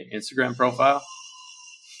my Instagram profile.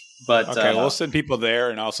 But okay, we'll send people there,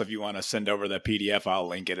 and also if you want to send over that PDF, I'll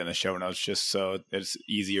link it in the show notes just so it's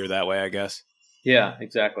easier that way, I guess. Yeah,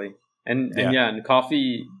 exactly. And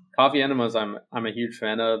coffee enemas I'm a huge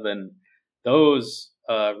fan of, and those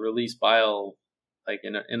release bile like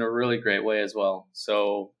in a really great way as well.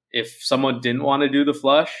 So if someone didn't want to do the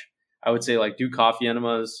flush, I would say like do coffee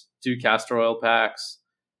enemas, do castor oil packs,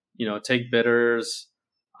 take bitters,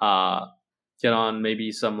 get on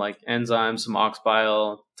maybe some like enzymes, some ox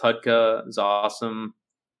bile. Tudka is awesome,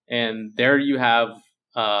 and there you have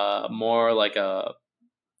more like a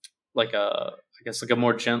I guess like a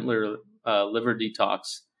more gentler liver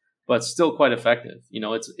detox, but still quite effective.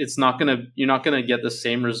 It's not you're not gonna get the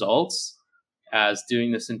same results as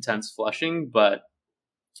doing this intense flushing, but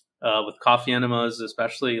with coffee enemas,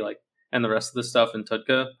 especially like, and the rest of the stuff in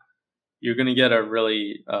Tudka, you're gonna get a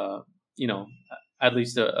really at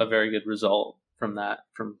least a very good result from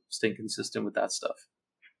staying consistent with that stuff.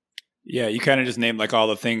 Yeah, you kind of just named like all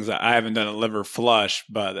the things that I haven't done a liver flush,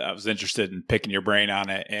 but I was interested in picking your brain on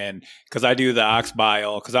it. And because I do the ox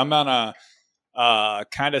bile, because I'm on a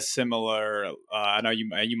kind of similar, I know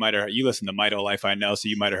you might have, you listen to Mito Life, I know, so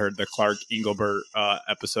you might have heard the Clark Engelbert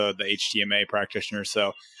episode, the HTMA practitioner.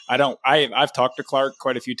 So I've talked to Clark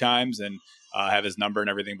quite a few times and have his number and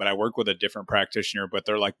everything, but I work with a different practitioner, but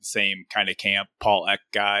they're like the same kind of camp, Paul Eck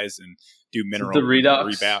guys, and do mineral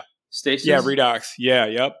redox. Stasis? Yeah, redox. Yeah,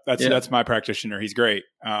 yep. That's my practitioner. He's great.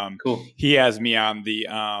 Cool. He has me on the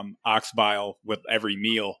ox bile with every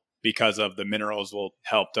meal because of the minerals will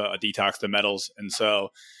help to detox the metals. And so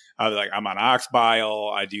I was like, I'm on ox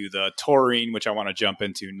bile. I do the taurine, which I want to jump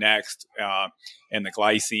into next, and the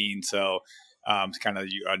glycine. So kind of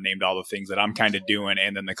you named all the things that I'm kind of doing,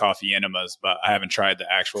 and then the coffee enemas, but I haven't tried the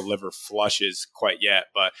actual liver flushes quite yet.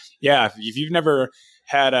 But yeah, if you've never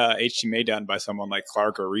had a HTMA done by someone like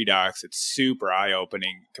Clark or Redox, it's super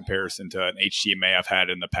eye-opening comparison to an HTMA I've had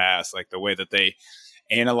in the past. Like the way that they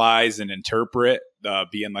analyze and interpret,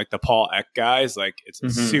 being like the Paul Eck guys, like it's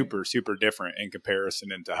super, super different in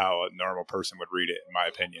comparison into how a normal person would read it, in my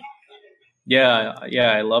opinion. Yeah,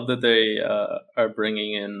 I love that they are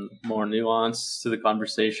bringing in more nuance to the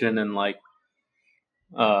conversation and like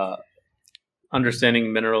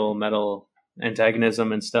understanding mineral metal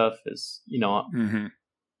antagonism and stuff is,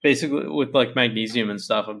 basically with like magnesium and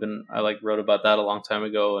stuff. I like wrote about that a long time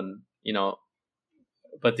ago, and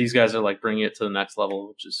but these guys are like bringing it to the next level,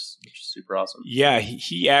 which is super awesome. Yeah,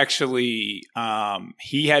 he actually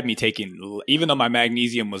he had me taking, even though my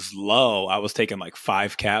magnesium was low, I was taking like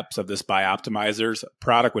 5 caps of this Bioptimizers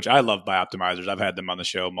product, which I love Bioptimizers. I've had them on the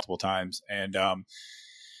show multiple times, and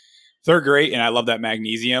they're great, and I love that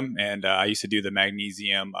magnesium. And I used to do the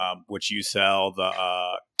magnesium, which you sell,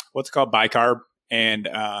 the what's it called, bicarb, and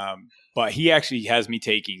but he actually has me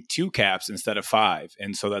taking 2 caps instead of 5.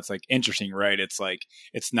 And so that's like interesting, right? It's like,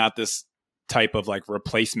 it's not this type of like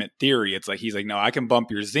replacement theory. It's like, he's like, no, I can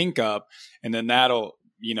bump your zinc up and then that'll,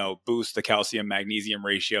 boost the calcium magnesium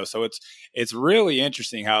ratio. So it's really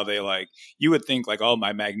interesting how they like, you would think like, oh,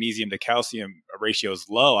 my magnesium to calcium ratio is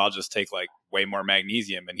low, I'll just take like way more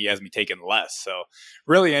magnesium, and he has me taking less. So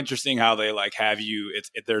really interesting how they like have you,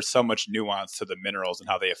 there's so much nuance to the minerals and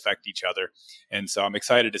how they affect each other. And so I'm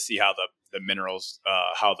excited to see how the minerals,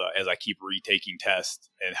 as I keep retaking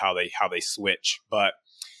tests and how they switch. But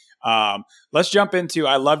Let's jump into,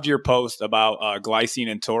 I loved your post about glycine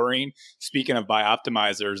and taurine. Speaking of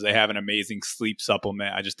Bioptimizers, they have an amazing sleep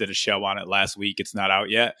supplement. I just did a show on it last week. It's not out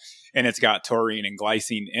yet. And it's got taurine and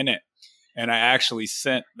glycine in it. And I actually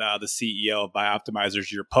sent the CEO of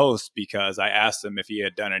Bioptimizers your post because I asked him if he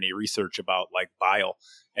had done any research about like bile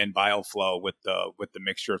and bile flow with the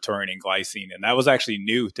mixture of taurine and glycine. And that was actually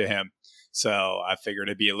new to him. So I figured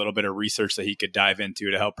it'd be a little bit of research that he could dive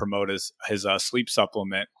into to help promote his sleep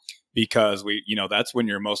supplement, because that's when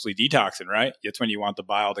you're mostly detoxing, right? It's when you want the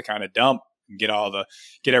bile to kind of dump and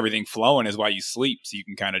get everything flowing, is why you sleep, so you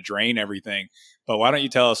can kind of drain everything. But why don't you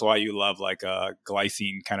tell us why you love like a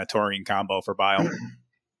glycine kind of taurine combo for bile?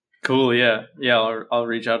 Cool. Yeah. I'll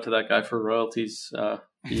reach out to that guy for royalties. So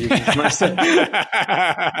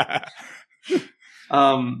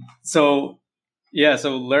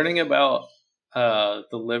learning about the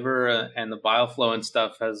liver and the bile flow and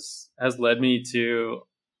stuff has led me to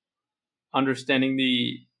understanding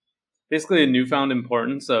basically the newfound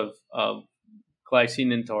importance of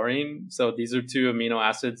glycine and taurine. So these are two amino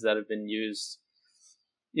acids that have been used,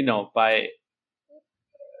 by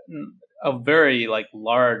a very like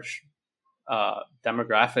large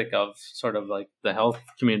demographic of sort of like the health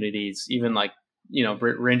communities, even like,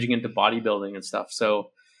 ranging into bodybuilding and stuff.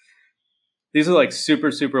 So these are like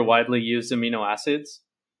super, super widely used amino acids.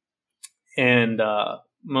 And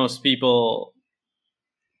most people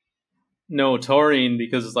know taurine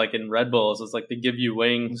because it's like in Red Bulls, it's like the give you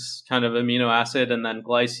wings kind of amino acid. And then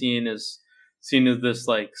glycine is seen as this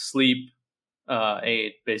like sleep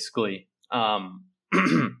aid, basically.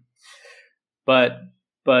 But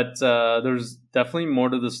there's definitely more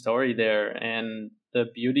to the story there. And the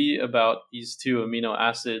beauty about these two amino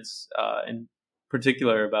acids, in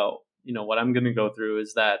particular about, what I'm going to go through,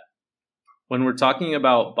 is that when we're talking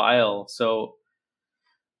about bile, so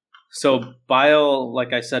bile,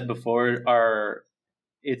 like I said before,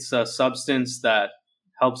 it's a substance that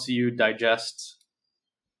helps you digest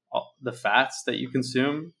the fats that you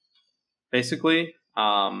consume, basically.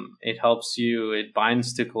 It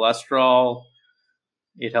binds to cholesterol.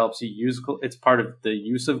 It helps you it's part of the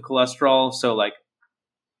use of cholesterol. So like,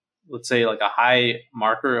 let's say like a high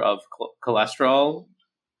marker of cholesterol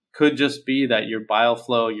could just be that your bile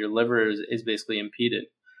flow, your liver is basically impeded.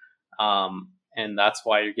 And that's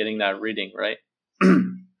why you're getting that reading, right?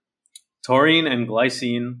 Taurine and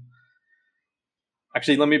glycine.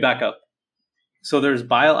 Actually, let me back up. So there's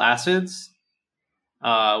bile acids,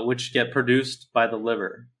 which get produced by the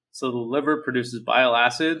liver. So the liver produces bile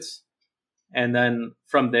acids. And then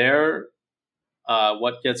from there,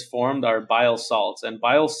 what gets formed are bile salts. And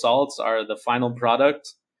bile salts are the final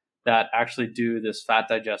product that actually do this fat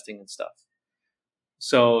digesting and stuff.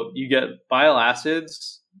 So you get bile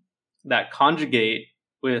acids that conjugate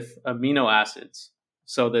with amino acids.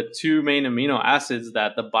 So the two main amino acids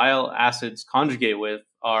that the bile acids conjugate with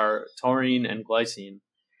are taurine and glycine.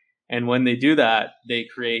 And when they do that, they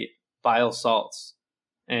create bile salts.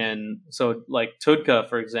 And so like TUDCA,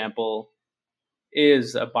 for example,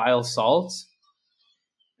 is a bile salt.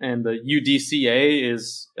 And the UDCA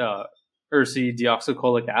is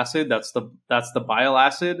ursodeoxycholic acid. That's the bile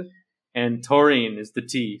acid. And taurine is the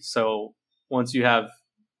T. So once you have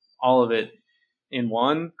all of it in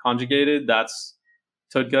one conjugated, that's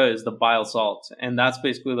TUDCA is the bile salt. And that's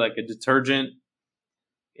basically like a detergent.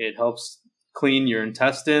 It helps clean your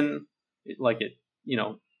intestine. It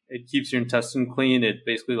keeps your intestine clean. It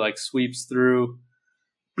basically like sweeps through.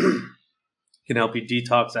 Can help you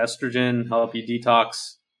detox estrogen, help you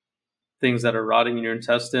detox things that are rotting in your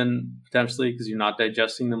intestine, potentially because you're not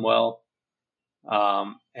digesting them well,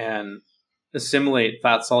 and assimilate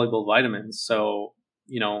fat-soluble vitamins. So,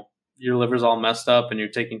 your liver's all messed up and you're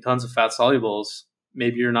taking tons of fat solubles.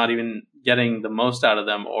 Maybe you're not even getting the most out of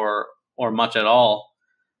them or much at all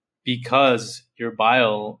because your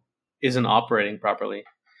bile isn't operating properly.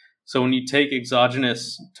 So when you take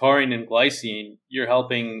exogenous taurine and glycine, you're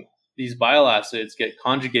helping these bile acids get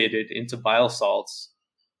conjugated into bile salts.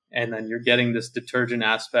 And then you're getting this detergent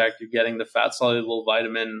aspect. You're getting the fat soluble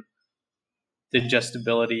vitamin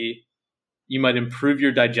digestibility. You might improve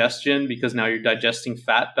your digestion because now you're digesting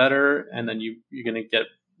fat better. And then you're going to get,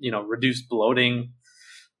 reduced bloating.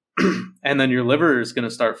 And then your liver is going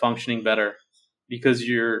to start functioning better because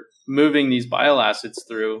you're moving these bile acids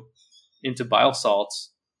through into bile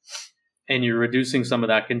salts and you're reducing some of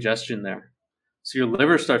that congestion there. So your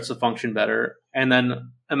liver starts to function better. And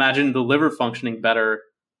then imagine the liver functioning better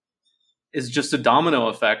is just a domino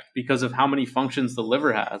effect because of how many functions the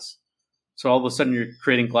liver has. So all of a sudden you're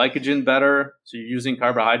creating glycogen better. So you're using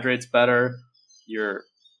carbohydrates better. Your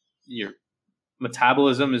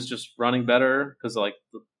metabolism is just running better because like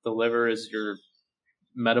the liver is your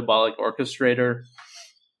metabolic orchestrator,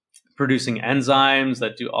 producing enzymes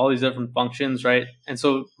that do all these different functions, right? And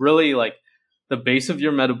so really like the base of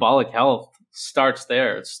your metabolic health starts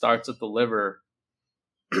there. It starts at the liver.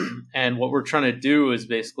 And what we're trying to do is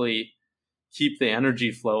basically keep the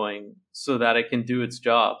energy flowing so that it can do its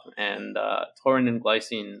job. And taurine and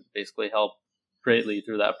glycine basically help greatly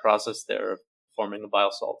through that process there of forming the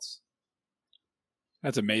bile salts.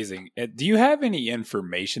 That's amazing. Do you have any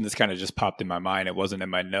information, this kind of just popped in my mind, it wasn't in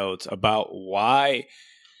my notes, about why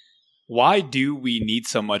do we need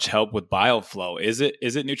so much help with bile flow? Is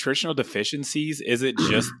it nutritional deficiencies? Is it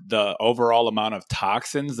just the overall amount of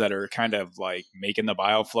toxins that are kind of like making the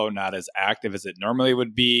bile flow not as active as it normally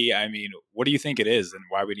would be? I mean, what do you think it is and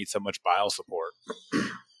why we need so much bile support?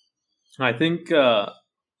 I think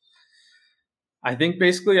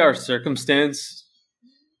basically our circumstance,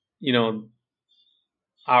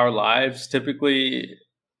 our lives typically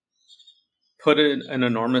put an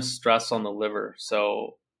enormous stress on the liver.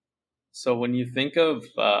 So when you think of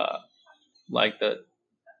like the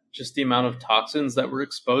amount of toxins that we're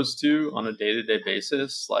exposed to on a day-to-day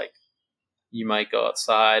basis, like you might go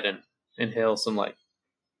outside and inhale some like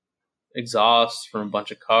exhaust from a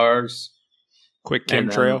bunch of cars. Quick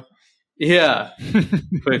chemtrail. Yeah.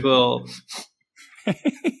 Quick little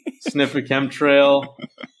sniff of chemtrail.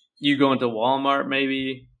 You go into Walmart,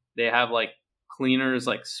 maybe they have like cleaners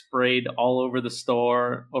like sprayed all over the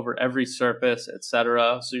store, over every surface,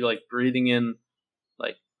 etc. So you're like breathing in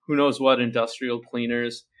like who knows what industrial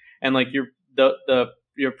cleaners, and like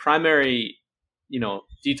your primary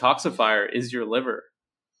detoxifier is your liver.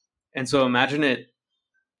 And so imagine it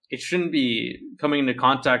shouldn't be coming into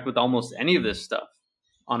contact with almost any of this stuff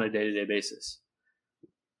on a day-to-day basis.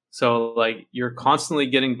 So like you're constantly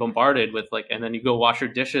getting bombarded with like, and then you go wash your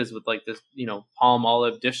dishes with like this, palm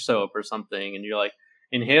olive dish soap or something, and you're like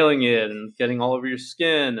inhaling it and getting all over your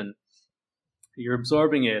skin and you're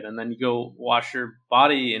absorbing it. And then you go wash your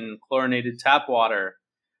body in chlorinated tap water.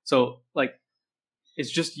 So like,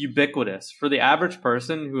 it's just ubiquitous for the average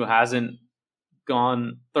person who hasn't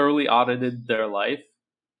gone thoroughly audited their life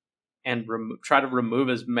and try to remove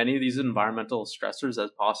as many of these environmental stressors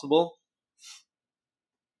as possible.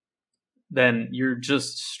 Then you're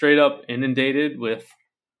just straight up inundated with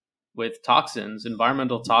toxins,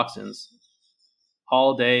 environmental toxins,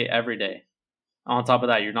 all day, every day. On top of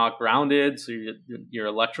that, you're not grounded, so your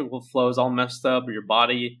electrical flow is all messed up, or your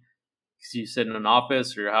body, because you sit in an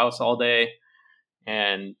office or your house all day,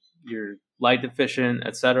 and you're light deficient,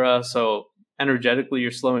 etc. So energetically,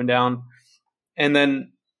 you're slowing down. And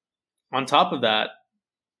then on top of that,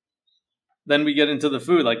 then we get into the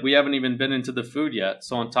food. Like we haven't even been into the food yet.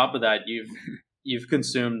 So on top of that, you've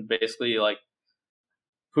consumed basically like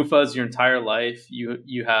PUFAs your entire life.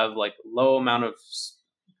 You have like low amount of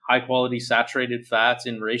high quality saturated fats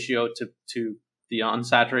in ratio to the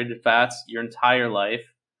unsaturated fats your entire life,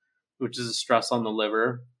 which is a stress on the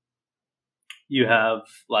liver. You have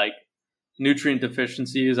like nutrient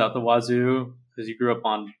deficiencies out the wazoo because you grew up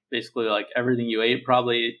on basically like everything you ate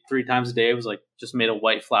probably 3 times a day was like just made of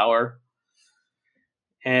white flour.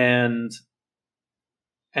 And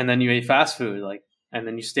then you ate fast food, like, and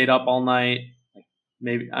then you stayed up all night. Like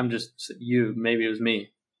maybe maybe it was me.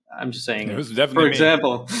 I'm just saying, it was definitely for me.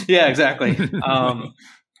 example. Yeah, exactly.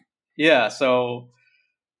 Yeah. So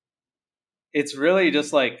it's really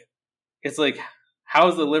just like, it's like, how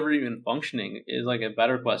is the liver even functioning is like a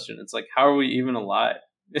better question. It's like, how are we even alive?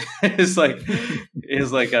 is like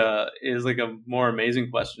a more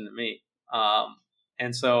amazing question to me.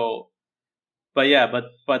 And so, but yeah,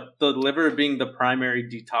 but the liver being the primary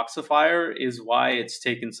detoxifier is why it's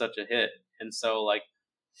taken such a hit. And so like,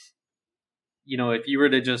 if you were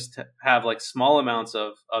to just have like small amounts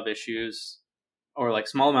of issues or like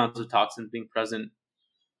small amounts of toxins being present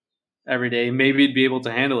every day, maybe you'd be able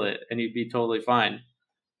to handle it and you'd be totally fine.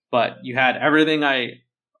 But you had everything I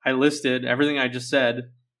listed, everything I just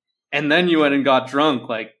said, and then you went and got drunk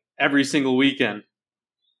like every single weekend.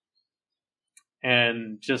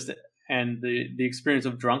 And the experience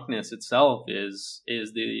of drunkenness itself is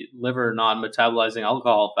the liver not metabolizing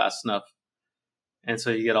alcohol fast enough. And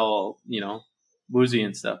so you get all, woozy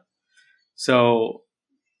and stuff. So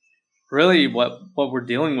really what we're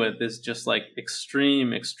dealing with is just like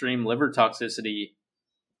extreme liver toxicity,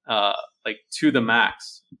 like to the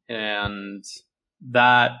max. And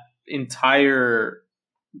that entire,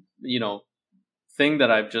 thing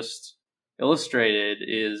that I've just illustrated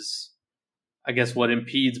is, I guess, what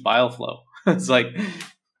impedes bile flow.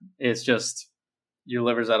 It's just your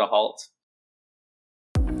liver's at a halt.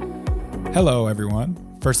 Hello, everyone.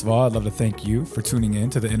 First of all, I'd love to thank you for tuning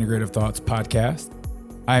in to the Integrative Thoughts podcast.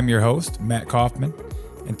 I'm your host, Matt Kaufman,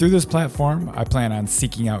 and through this platform, I plan on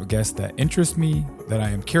seeking out guests that interest me, that I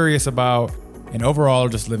am curious about, and overall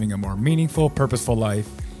just living a more meaningful, purposeful life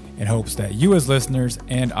in hopes that you as listeners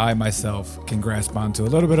and I myself can grasp onto a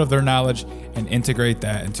little bit of their knowledge and integrate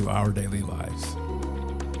that into our daily lives.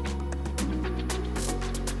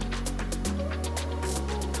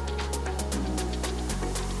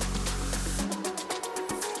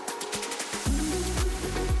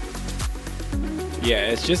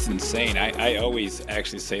 Yeah, it's just insane. I always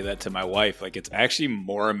actually say that to my wife. Like, it's actually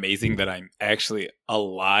more amazing that I'm actually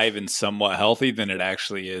alive and somewhat healthy than it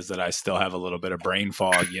actually is that I still have a little bit of brain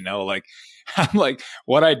fog, you know? Like, I'm like,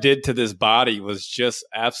 what I did to this body was just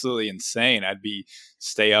absolutely insane.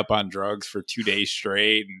 Stay up on drugs for 2 days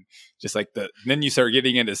straight, and just like then you start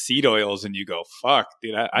getting into seed oils and you go, fuck,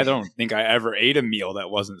 dude, I don't think I ever ate a meal that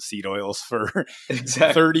wasn't seed oils for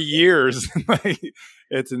Exactly. 30 years. Like,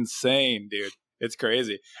 it's insane, dude. It's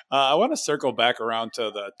crazy. I want to circle back around to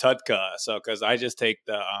the Tudka. So, because I just take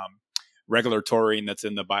the regular taurine that's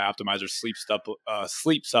in the Bioptimizer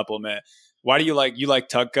sleep supplement. Why do you like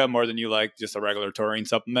Tudka more than you like just a regular taurine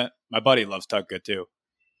supplement? My buddy loves Tudka too.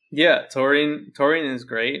 Yeah, taurine is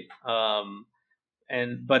great.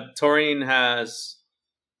 But taurine has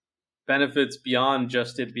benefits beyond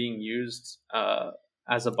just it being used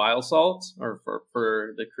as a bile salt or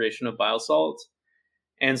for the creation of bile salt.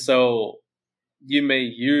 And so you may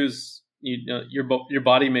use, your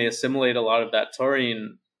body may assimilate a lot of that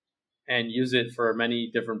taurine and use it for many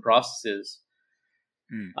different processes.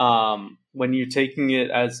 When you're taking it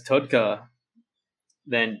as Tudka,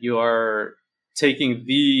 then you are taking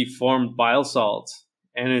the formed bile salt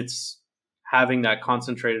and it's having that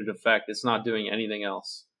concentrated effect. It's not doing anything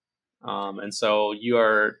else. And so you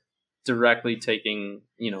are directly taking,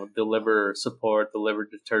 the liver support, the liver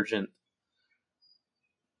detergent,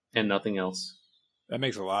 and nothing else. That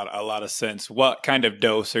makes a lot of sense. What kind of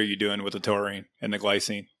dose are you doing with the taurine and the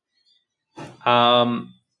glycine?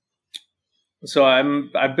 So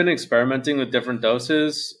I've been experimenting with different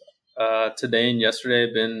doses. Today and yesterday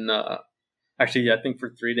I've been actually, I think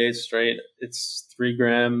for 3 days straight, it's 3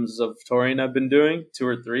 grams of taurine I've been doing, 2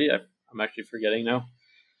 or 3. I'm actually forgetting now.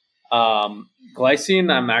 Glycine,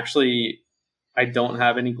 I don't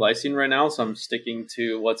have any glycine right now, so I'm sticking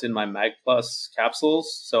to what's in my Mag Plus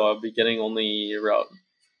capsules. So I'll be getting only around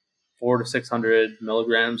 400 to 600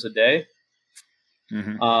 milligrams a day.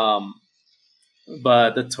 Mm-hmm.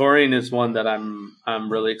 But the taurine is one that I'm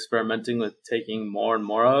really experimenting with taking more and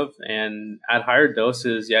more of, and at higher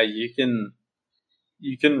doses, yeah, you can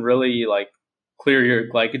really like clear your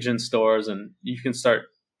glycogen stores, and you can start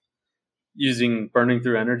burning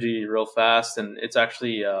through energy real fast. And it's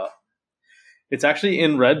actually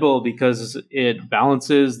in Red Bull because it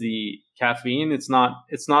balances the caffeine. It's not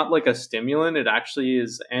like a stimulant. It actually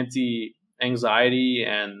is anti-anxiety,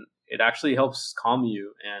 and it actually helps calm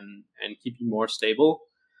you and keep you more stable.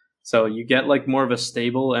 So you get like more of a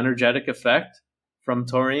stable, energetic effect from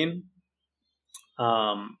taurine.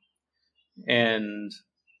 And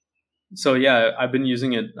so, yeah, I've been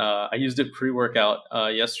using it. I used it pre-workout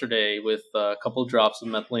yesterday with a couple drops of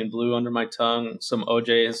methylene blue under my tongue, some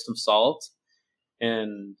OJ and some salt.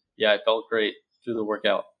 And yeah, I felt great through the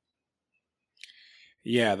workout.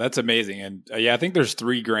 Yeah, that's amazing. And I think there's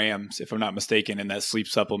 3 grams, if I'm not mistaken, in that sleep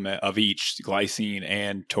supplement of each glycine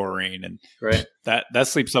and taurine. And right. that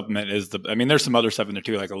sleep supplement is there's some other stuff in there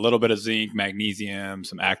too, like a little bit of zinc, magnesium,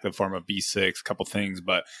 some active form of B6, a couple things.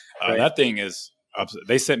 But right. That thing is,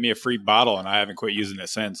 they sent me a free bottle and I haven't quit using it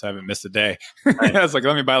since. I haven't missed a day. Right. I was like,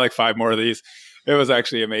 let me buy like 5 more of these. It was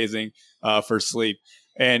actually amazing for sleep.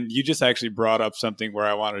 And you just actually brought up something where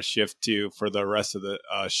I want to shift to for the rest of the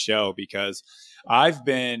show, because I've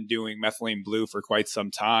been doing methylene blue for quite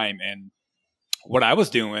some time. And what I was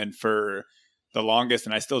doing for the longest,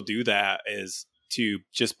 and I still do that, is to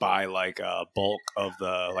just buy like a bulk of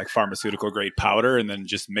the like pharmaceutical grade powder and then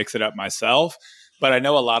just mix it up myself. But I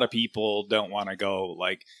know a lot of people don't want to go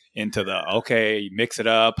like into mix it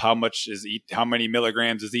up. How many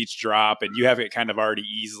milligrams is each drop? And you have it kind of already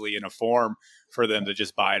easily in a form for them to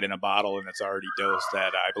just buy it in a bottle, and it's already dosed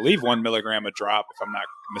at, I believe, 1 milligram a drop, if I'm not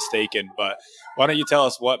mistaken. But why don't you tell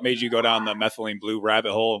us what made you go down the methylene blue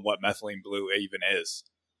rabbit hole and what methylene blue even is?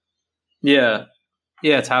 Yeah,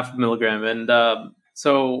 it's 0.5 milligram. And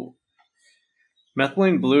so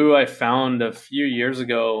methylene blue I found a few years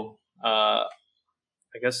ago. I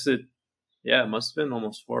guess it must have been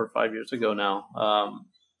almost 4 or 5 years ago now.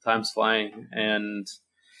 Time's flying. And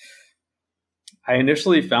I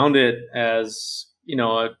initially found it as,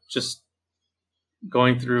 just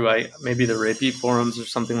going through maybe the repeat forums or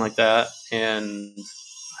something like that. And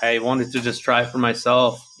I wanted to just try for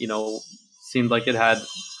myself. Seemed like it had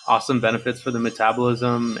awesome benefits for the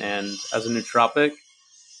metabolism and as a nootropic.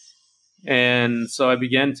 And so I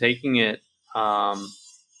began taking it,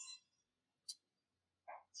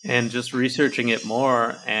 and just researching it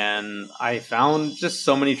more. And I found just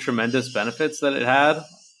so many tremendous benefits that it had,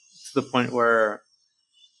 to the point where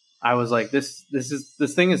I was like, this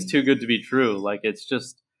thing is too good to be true. Like,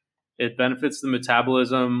 it benefits the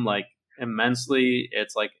metabolism like immensely.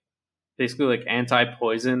 It's like basically like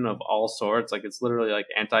anti-poison of all sorts. Like, it's literally like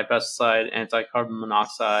anti-pesticide, anti-carbon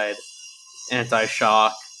monoxide,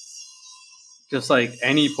 anti-shock. Just like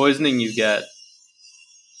any poisoning you get,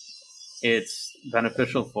 it's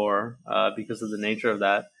beneficial for, because of the nature of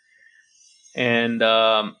that. And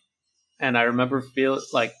I remember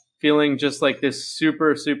feeling just like this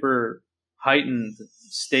super super heightened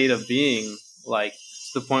state of being, like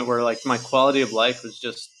to the point where like my quality of life was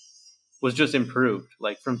just improved.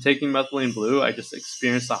 Like, from taking Methylene Blue, I just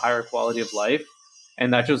experienced a higher quality of life,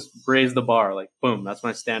 and that just raised the bar. Like, boom, that's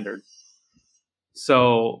my standard.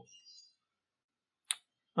 So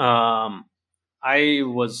I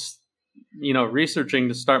was researching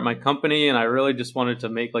to start my company, and I really just wanted to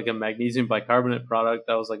make like a magnesium bicarbonate product.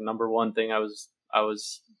 That was like number one thing I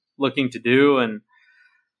was looking to do. And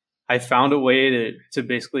I found a way to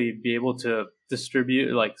basically be able to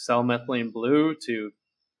distribute, like sell Methylene Blue to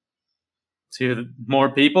more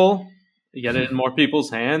people, get it in more people's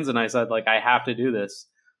hands. And I said, like, I have to do this.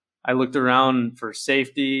 I looked around for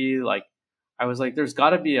safety. Like, I was like, there's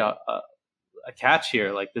got to be a catch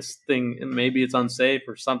here. Like, this thing, maybe it's unsafe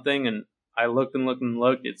or something. And I looked and looked and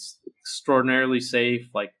looked. It's extraordinarily safe.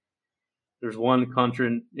 Like, there's one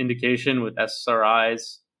contraindication with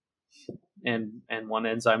SSRIs and one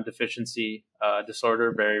enzyme deficiency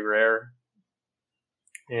disorder, very rare.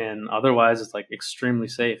 And otherwise, it's like extremely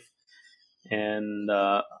safe. And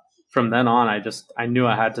from then on, I knew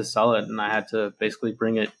I had to sell it, and I had to basically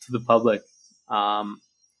bring it to the public. And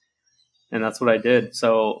that's what I did.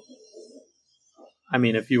 So, I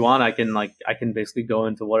mean, if you want, I can basically go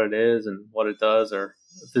into what it is and what it does, or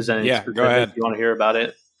if there's any specific you want to hear about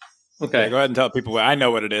it. Okay. Yeah, go ahead and tell people. I know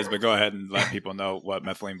what it is, but go ahead and let people know what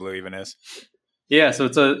Methylene Blue even is. Yeah, so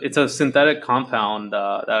it's a synthetic compound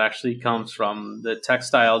that actually comes from the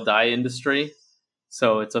textile dye industry.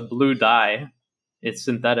 So it's a blue dye. It's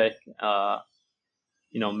synthetic,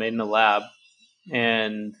 made in a lab,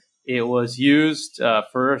 and it was used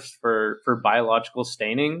first for biological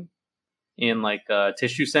staining in like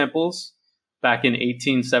tissue samples back in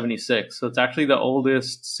 1876. So it's actually the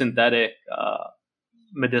oldest synthetic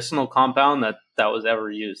medicinal compound that was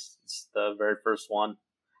ever used. It's the very first one.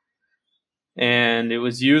 And it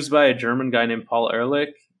was used by a German guy named Paul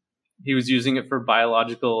Ehrlich. He was using it for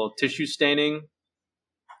biological tissue staining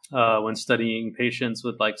when studying patients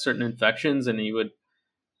with like certain infections, and he would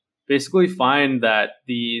basically find that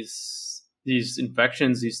these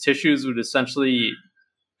infections, these tissues would essentially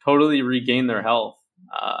totally regain their health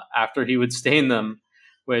after he would stain them,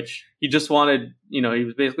 which he just wanted, he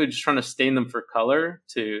was basically just trying to stain them for color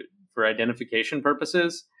for identification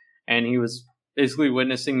purposes. And he was basically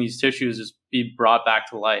witnessing these tissues just be brought back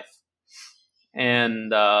to life.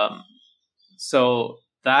 And so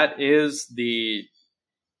that is the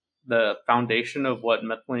foundation of what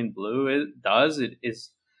Methylene Blue does.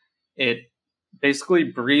 It basically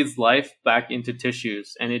breathes life back into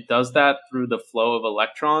tissues, and it does that through the flow of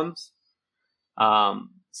electrons.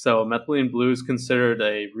 So Methylene Blue is considered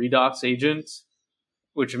a redox agent,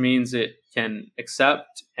 which means it can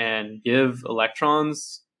accept and give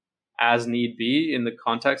electrons as need be in the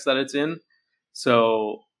context that it's in.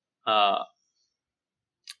 So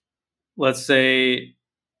let's say,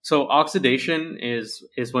 so oxidation is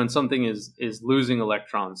when something is losing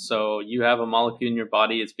electrons. So you have a molecule in your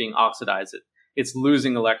body, it's being oxidized. It's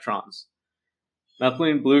losing electrons.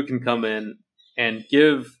 Methylene Blue can come in and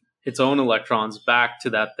give its own electrons back to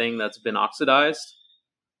that thing that's been oxidized,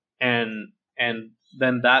 and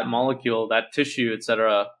then that molecule, that tissue,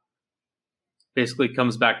 etc., basically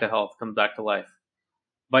comes back to health, comes back to life.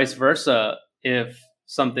 Vice versa, if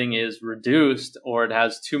something is reduced or it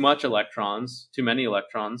has too many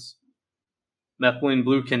electrons, Methylene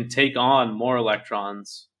Blue can take on more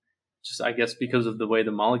electrons. Just, I guess, because of the way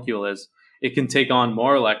the molecule is, it can take on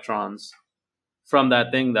more electrons from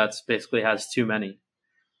that thing that's basically has too many.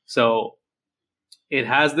 So it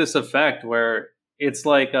has this effect where it's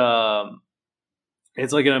like an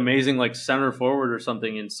amazing like center forward or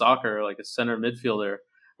something in soccer, like a center midfielder,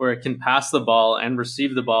 where it can pass the ball and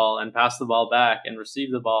receive the ball and pass the ball back and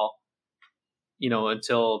receive the ball,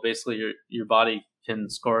 until basically your body can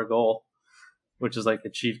score a goal, which is like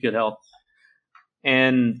achieve good health.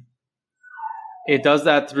 And it does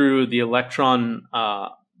that through the electron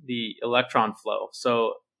flow.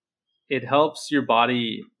 So it helps your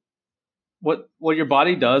body. What your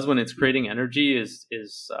body does when it's creating energy is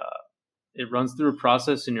it runs through a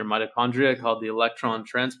process in your mitochondria called the electron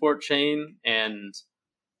transport chain, and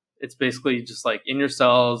it's basically just like in your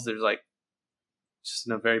cells. There's like, just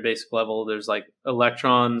in a very basic level, there's like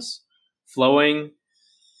electrons flowing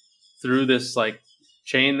through this like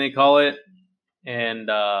chain, they call it, and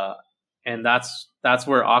that's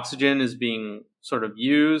where oxygen is being sort of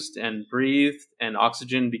used and breathed, and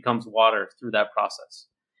oxygen becomes water through that process,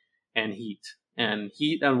 and heat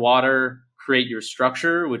and water create your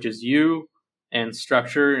structure, which is you, and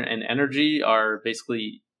structure and energy are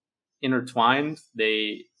basically intertwined.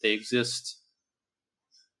 They exist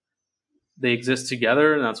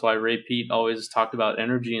together, and that's why Ray Peat always talked about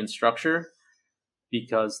energy and structure,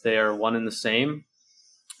 because they are one and the same.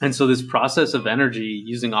 And so this process of energy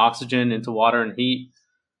using oxygen into water and heat,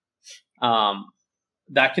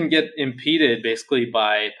 that can get impeded basically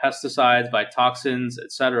by pesticides, by toxins,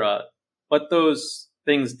 etc. What those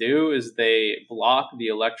things do is they block the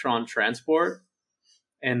electron transport,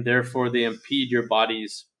 and therefore they impede your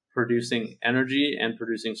body's producing energy and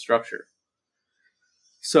producing structure.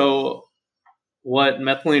 So what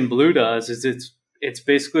methylene blue does is it's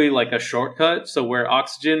basically like a shortcut. So where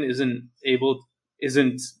oxygen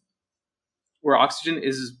where oxygen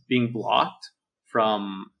is being blocked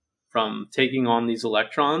from taking on these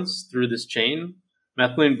electrons through this chain,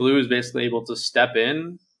 methylene blue is basically able to step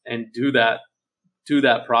in and do that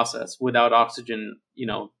process without oxygen,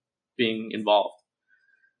 being involved.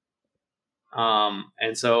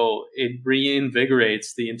 And so it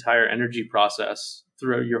reinvigorates the entire energy process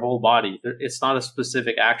throughout your whole body. It's not a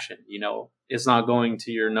specific action, it's not going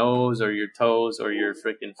to your nose or your toes or your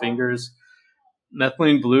freaking fingers.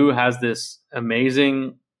 Methylene blue has this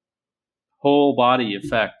amazing whole body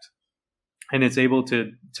effect, and it's able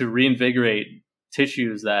to reinvigorate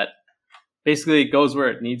tissues that basically it goes where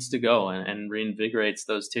it needs to go and reinvigorates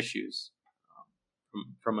those tissues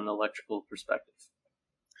from an electrical perspective.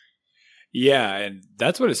 Yeah, and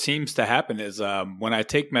that's what it seems to happen is when I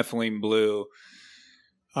take methylene blue,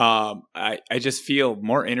 I just feel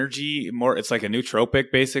more energy, it's like a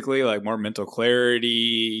nootropic basically, like more mental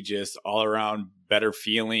clarity, just all around better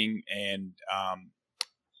feeling. And,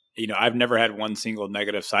 I've never had one single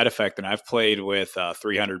negative side effect, and I've played with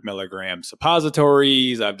 300 milligram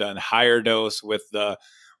suppositories. I've done higher dose with the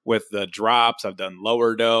drops. I've done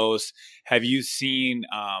lower dose. Have you seen,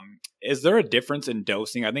 is there a difference in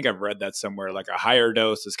dosing? I think I've read that somewhere, like a higher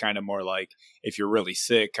dose is kind of more like if you're really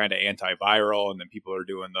sick, kind of antiviral. And then people are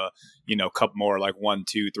doing the, couple more like 1,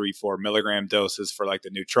 2, 3, 4 milligram doses for like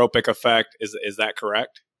the nootropic effect. Is that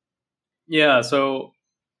correct? Yeah. So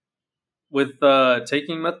with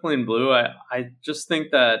taking methylene blue, I just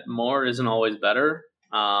think that more isn't always better.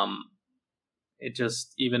 It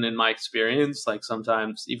just, even in my experience, like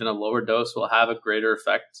sometimes even a lower dose will have a greater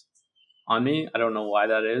effect on me. I don't know why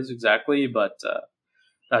that is exactly, but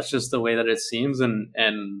that's just the way that it seems. And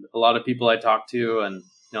a lot of people I talk to and,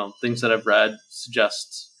 things that I've read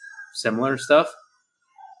suggest similar stuff.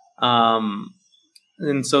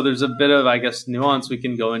 And so there's a bit of, I guess, nuance we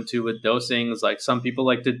can go into with dosings. Like some people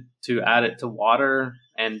like to add it to water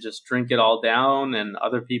and just drink it all down, and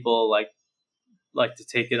other people like to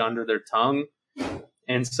take it under their tongue.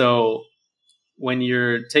 And so when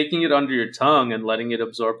you're taking it under your tongue and letting it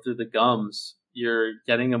absorb through the gums, you're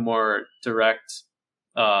getting a more direct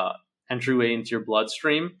entryway into your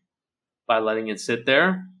bloodstream by letting it sit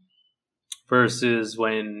there, versus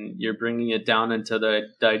when you're bringing it down into the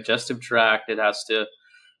digestive tract, it has to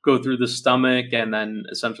go through the stomach and then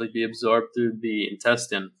essentially be absorbed through the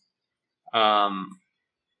intestine.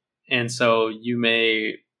 And so you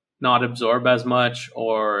may not absorb as much,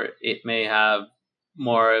 or it may have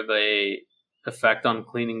more of a effect on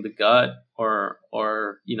cleaning the gut or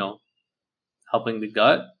helping the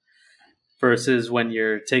gut, versus when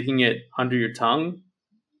you're taking it under your tongue,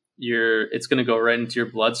 it's going to go right into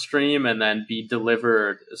your bloodstream and then be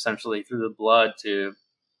delivered essentially through the blood to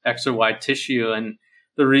X or Y tissue. And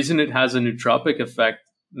the reason it has a nootropic effect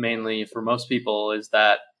mainly for most people is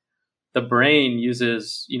that the brain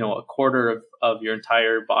uses, a quarter of your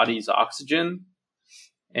entire body's oxygen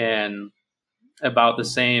and about the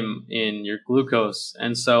same in your glucose.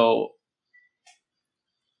 And so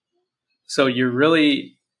you're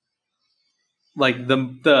really like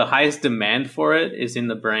the highest demand for it is in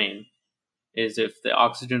the brain. Is if the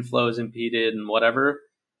oxygen flow is impeded and whatever,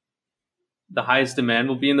 the highest demand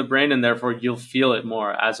will be in the brain, and therefore you'll feel it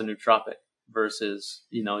more as a nootropic versus,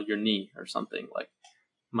 your knee or something. Like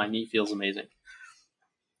my knee feels amazing.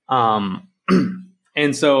 Um,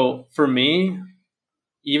 and so for me,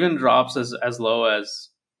 even drops as low as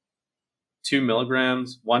 2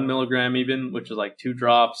 milligrams, 1 milligram, even, which is like 2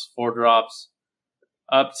 drops, 4 drops,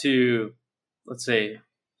 up to, let's say,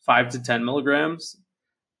 5 to 10 milligrams.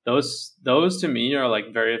 Those to me are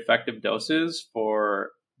like very effective doses for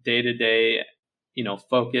day to day,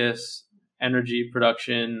 focus, energy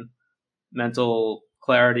production, mental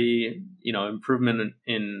clarity, improvement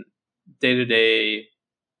in day to day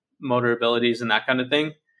motor abilities and that kind of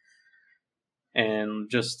thing, and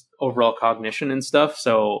just overall cognition and stuff.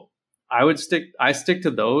 So I stick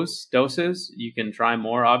to those doses. You can try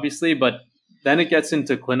more, obviously, but then it gets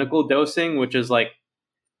into clinical dosing, which is like,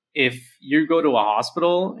 if you go to a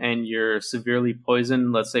hospital and you're severely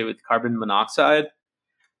poisoned, let's say with carbon monoxide,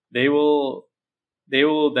 they will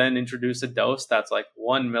then introduce a dose that's like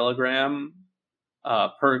 1 milligram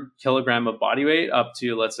per kilogram of body weight, up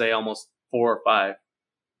to, let's say, almost 4 or 5.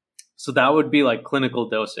 So that would be like clinical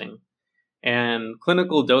dosing. And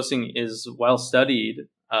clinical dosing is well studied,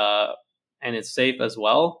 and it's safe as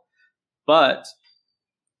well. But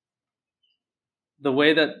the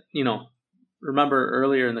way that, remember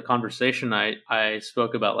earlier in the conversation, I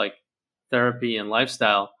spoke about like therapy and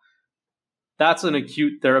lifestyle. That's an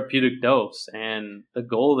acute therapeutic dose. And the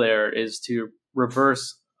goal there is to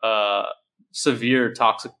reverse severe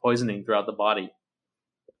toxic poisoning throughout the body.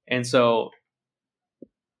 And so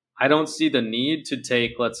I don't see the need to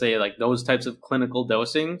take, let's say, like those types of clinical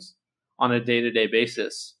dosings on a day-to-day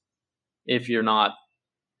basis if you're not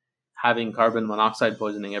having carbon monoxide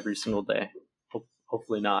poisoning every single day.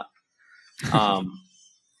 Hopefully not.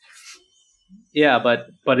 Yeah,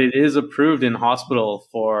 but it is approved in hospital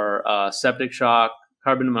for septic shock,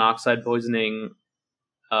 carbon monoxide poisoning,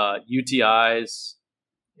 UTIs,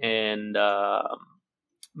 and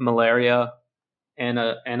malaria, and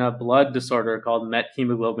a blood disorder called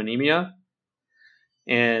methemoglobinemia.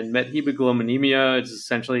 And methemoglobinemia is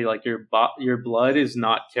essentially like your blood is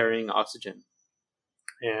not carrying oxygen,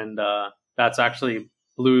 and that's actually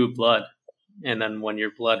blue blood. And then when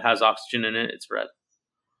your blood has oxygen in it, it's red.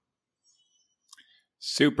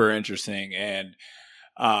 Super interesting. And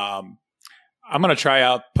I'm going to try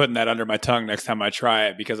out putting that under my tongue next time I try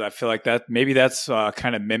it, because I feel like that's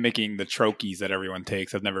kind of mimicking the troches that everyone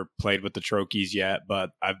takes. I've never played with the troches yet, but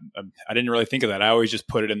I didn't really think of that. I always just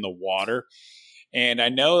put it in the water. And I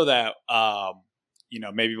know that,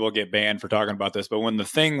 maybe we'll get banned for talking about this, but when the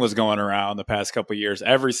thing was going around the past couple of years,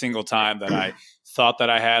 every single time that I thought that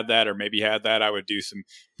I had that or maybe had that, I would do some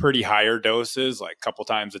pretty higher doses, like a couple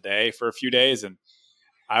times a day for a few days. And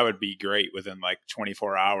I would be great within like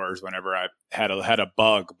 24 hours whenever I had a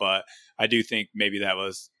bug. But I do think maybe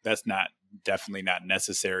that's definitely not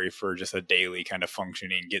necessary for just a daily kind of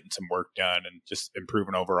functioning, getting some work done and just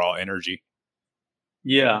improving overall energy.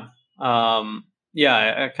 Yeah.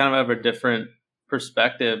 I kind of have a different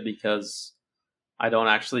perspective, because I don't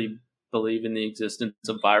actually believe in the existence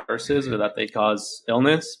of viruses or that they cause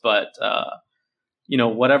illness. But,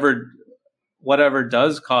 whatever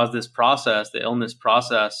does cause this process, the illness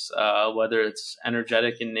process, whether it's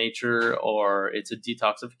energetic in nature or it's a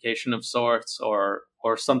detoxification of sorts or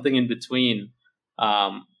something in between,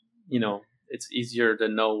 it's easier to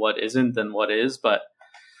know what isn't than what is. But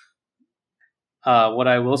what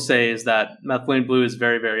I will say is that methylene blue is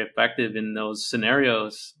very, very effective in those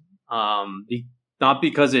scenarios, not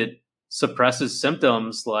because it suppresses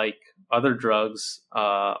symptoms like other drugs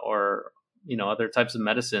or other types of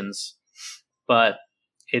medicines, but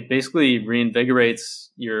it basically reinvigorates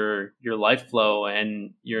your life flow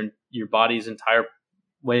and your body's entire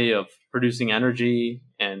way of producing energy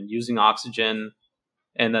and using oxygen,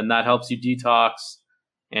 and then that helps you detox,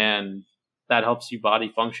 and that helps you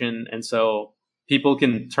body function. And so people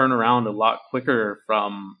can turn around a lot quicker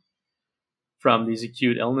from these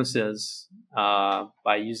acute illnesses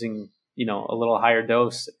by using a little higher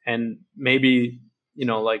dose. And maybe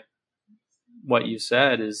like what you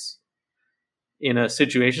said is, in a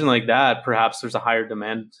situation like that, perhaps there's a higher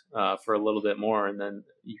demand for a little bit more, and then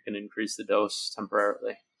you can increase the dose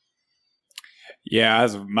temporarily. Yeah,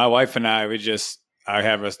 as my wife and I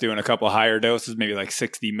have us doing a couple higher doses, maybe like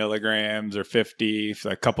 60 milligrams or 50,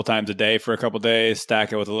 a couple times a day for a couple days,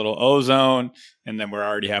 stack it with a little ozone, and then we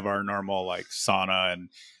already have our normal like sauna and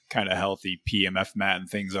kind of healthy PMF mat and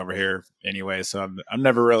things over here anyway. So I'm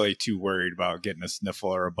never really too worried about getting a sniffle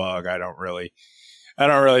or a bug. I don't really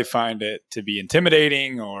find it to be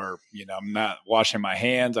intimidating, or, I'm not washing my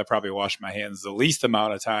hands. I probably wash my hands the least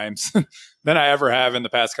amount of times than I ever have in the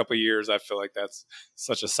past couple of years. I feel like that's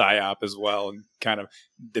such a psyop as well, and kind of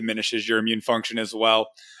diminishes your immune function as well.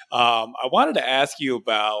 I wanted to ask you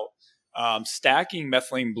about Stacking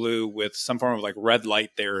methylene blue with some form of like red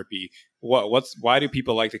light therapy. Why do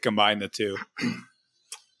people like to combine the two?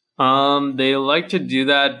 They like to do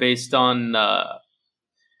that based on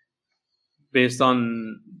there's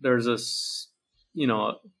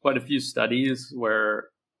quite a few studies where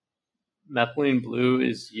methylene blue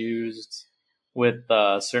is used with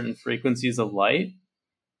certain frequencies of light,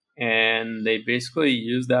 and they basically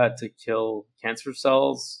use that to kill cancer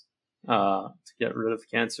cells, to get rid of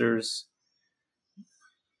cancers.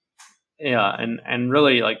 Yeah, and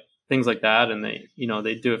really like things like that, and they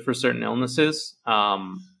do it for certain illnesses.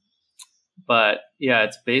 But yeah,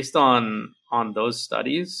 it's based on those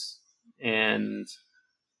studies, and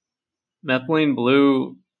methylene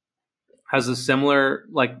blue has a similar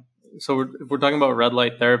like. So if we're talking about red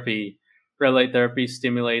light therapy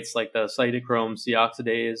stimulates like the cytochrome C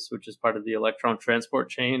oxidase, which is part of the electron transport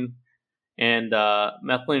chain, and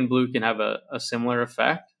methylene blue can have a similar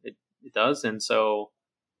effect. It does, and so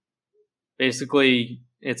basically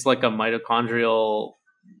it's like a mitochondrial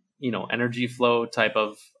energy flow type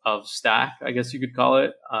of stack, I guess you could call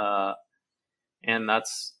it. And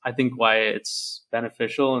that's, I think, why it's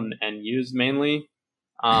beneficial and used mainly.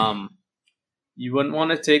 You wouldn't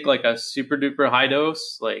want to take like a super duper high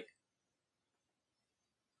dose, like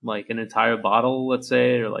an entire bottle, let's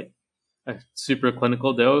say, or like a super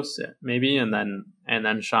clinical dose maybe, and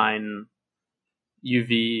then shine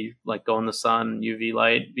UV, like go in the sun, UV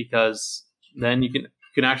light, because then you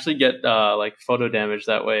can actually get like photo damage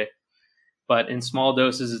that way. But in small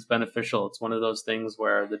doses, it's beneficial. It's one of those things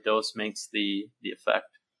where the dose makes the effect.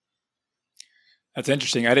 That's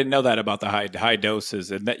interesting. I didn't know that about the high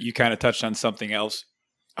doses, and that you kind of touched on something else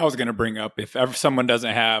I was going to bring up. If ever someone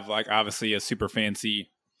doesn't have like obviously a super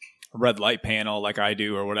fancy red light panel like I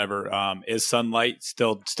do or whatever, is sunlight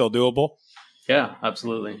still doable? Yeah,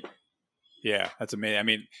 absolutely. Yeah, that's amazing. I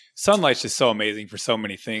mean, sunlight's just so amazing for so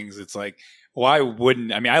many things. It's like, why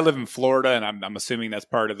wouldn't, I mean, I live in Florida, and I'm assuming that's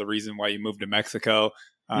part of the reason why you moved to Mexico.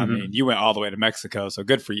 I mean, you went all the way to Mexico, so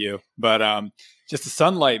good for you. But just the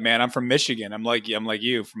sunlight, man. I'm from Michigan. I'm like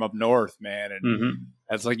you, from up north, man. And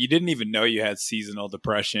it's like you didn't even know you had seasonal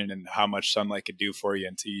depression and how much sunlight could do for you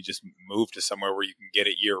until you just moved to somewhere where you can get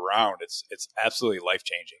it year round. It's absolutely life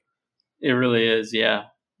changing. It really is, yeah,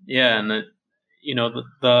 yeah. And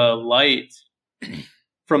the light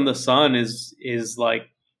from the sun is like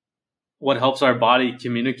what helps our body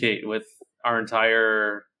communicate with our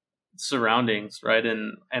entire surroundings, right?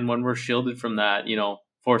 And when we're shielded from that,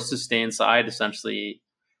 forced to stay inside essentially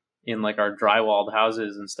in like our drywalled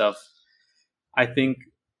houses and stuff, I think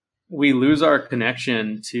we lose our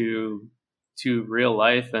connection to real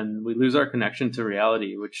life, and we lose our connection to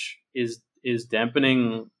reality, which is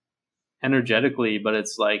dampening energetically, but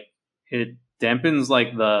it's like it dampens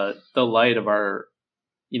like the light of our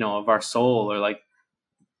of our soul, or like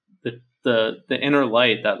the inner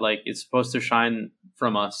light that like is supposed to shine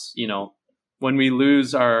from us, when we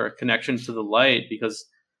lose our connection to the light, because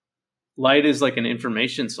light is like an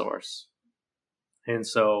information source. And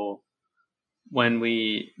so when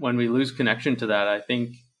we lose connection to that, I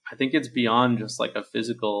think it's beyond just like a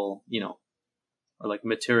physical, or like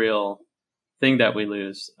material thing that we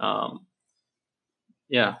lose.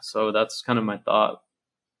 Yeah, so that's kind of my thought.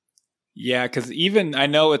 Yeah, because even I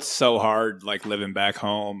know it's so hard, like living back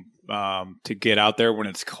home, to get out there when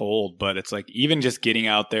it's cold. But it's like even just getting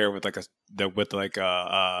out there with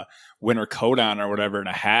a winter coat on or whatever, and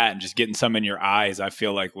a hat, and just getting some in your eyes, I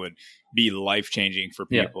feel like would be life changing for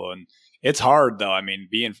people. Yeah. And it's hard though. I mean,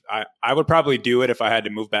 I would probably do it if I had to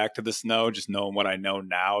move back to the snow. Just knowing what I know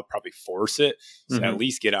now, I'd probably force it. So at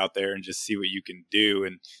least get out there and just see what you can do,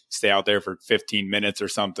 and stay out there for 15 minutes or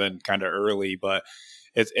something, kind of early, but.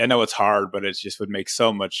 I know it's hard, but it just would make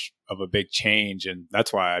so much of a big change. And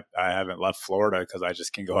that's why I haven't left Florida, because I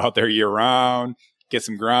just can go out there year round, get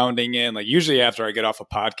some grounding in. Like usually after I get off a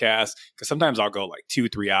podcast, because sometimes I'll go like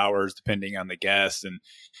 2-3 hours depending on the guest. And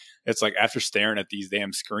it's like after staring at these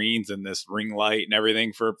damn screens and this ring light and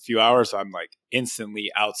everything for a few hours, I'm like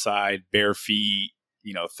instantly outside, bare feet,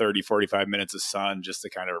 30, 45 minutes of sun, just to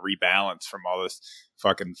kind of rebalance from all this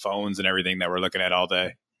fucking phones and everything that we're looking at all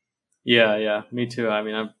day. Yeah, me too. I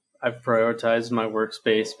mean, I've prioritized my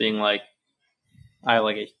workspace being like, I have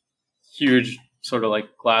like a huge sort of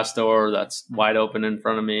like glass door that's wide open in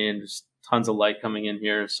front of me, and just tons of light coming in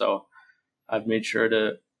here. So I've made sure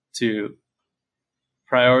to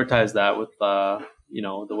prioritize that with the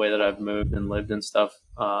way that I've moved and lived and stuff.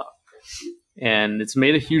 And it's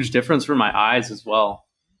made a huge difference for my eyes as well.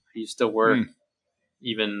 I used to work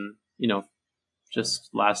even just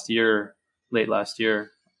late last year,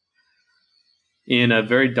 in a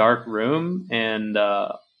very dark room, and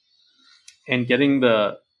and getting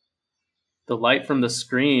the light from the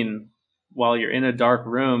screen while you're in a dark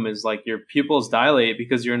room is like your pupils dilate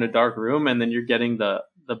because you're in a dark room, and then you're getting the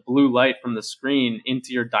blue light from the screen into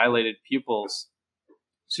your dilated pupils.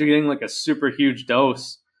 So you're getting like a super huge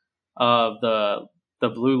dose of the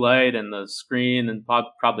blue light and the screen, and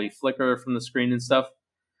probably flicker from the screen and stuff.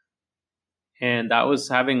 And that was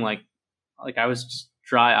having like I was just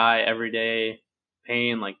dry eye every day,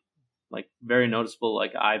 pain, like very noticeable,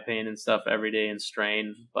 like eye pain and stuff every day, and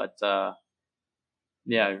strain. But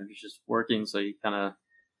yeah, you're just working, so you kind of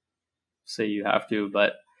say you have to.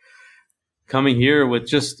 But coming here with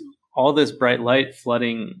just all this bright light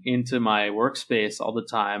flooding into my workspace all the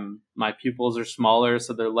time, my pupils are smaller,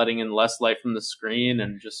 so they're letting in less light from the screen,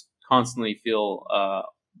 and just constantly feel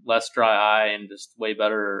less dry eye and just way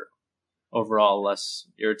better overall, less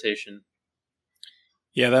irritation.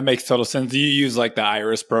 Yeah, that makes total sense. Do you use like the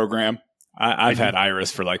Iris program? I've had Iris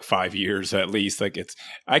for like 5 years at least. Like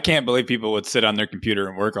I can't believe people would sit on their computer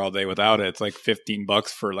and work all day without it. It's like $15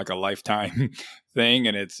 for like a lifetime thing,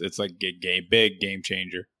 and it's like a big game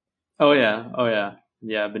changer. Oh yeah.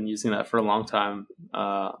 I've been using that for a long time,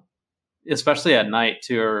 especially at night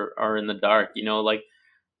too, or in the dark. Like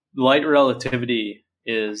light relativity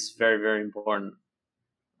is very, very important.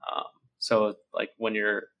 So like when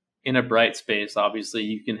you're in a bright space, obviously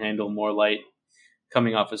you can handle more light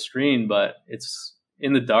coming off a screen, but it's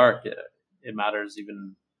in the dark, it matters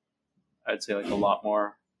even, I'd say, like a lot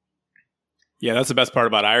more. Yeah, that's the best part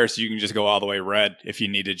about Iris. You can just go all the way red if you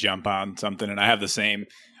need to jump on something. And I have the same.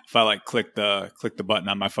 If I like click the button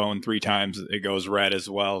on my phone 3 times, it goes red as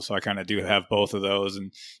well. So I kind of do have both of those.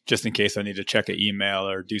 And just in case I need to check an email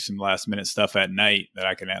or do some last minute stuff at night, that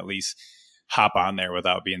I can at least hop on there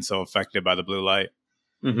without being so affected by the blue light.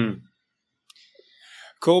 Mm-hmm.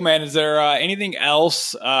 Cool, man. Is there anything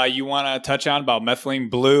else you want to touch on about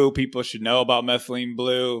methylene blue? People should know about methylene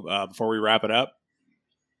blue before we wrap it up.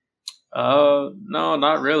 No,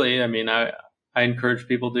 not really. I mean, I encourage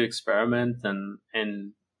people to experiment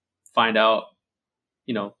and find out,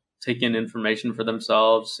 take in information for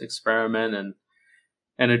themselves, experiment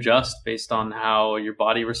and adjust based on how your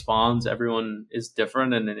body responds. Everyone is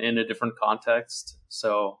different and in a different context.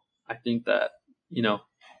 So I think that,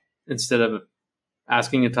 instead of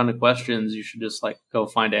asking a ton of questions, you should just like go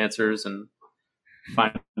find answers and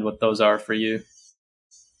find what those are for you.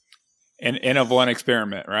 And of one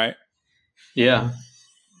experiment, right? Yeah.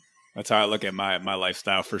 That's how I look at my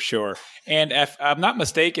lifestyle for sure. And if I'm not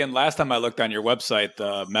mistaken, last time I looked on your website,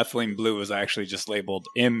 the methylene blue was actually just labeled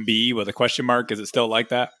MB with a question mark. Is it still like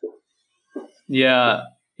that? Yeah.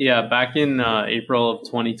 Back in April of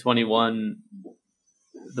 2021,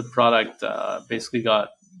 the product basically got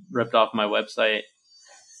ripped off my website,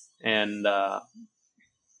 and I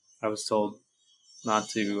was told not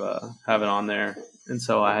to have it on there. And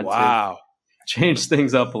so I had to change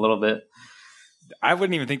things up a little bit. I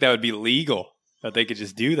wouldn't even think that would be legal, that they could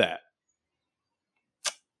just do that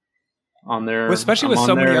on their, especially with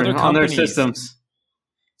so many other companies on their systems.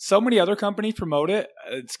 So many other companies promote it.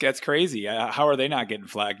 It gets crazy. How are they not getting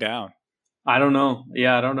flagged down? I don't know.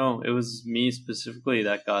 Yeah, I don't know. It was me specifically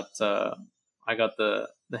that got I got the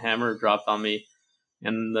hammer dropped on me,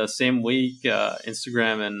 and the same week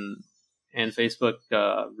Instagram and Facebook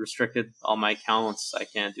restricted all my accounts. I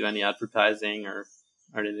can't do any advertising or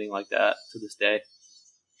anything like that to this day.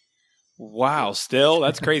 Wow, still?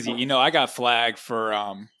 That's crazy. I got flagged for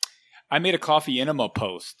I made a coffee enema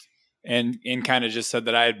post and kind of just said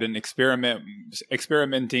that I had been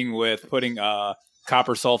experimenting with putting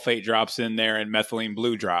copper sulfate drops in there and methylene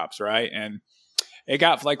blue drops, right? And it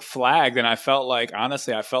got like flagged, and I felt like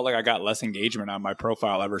I got less engagement on my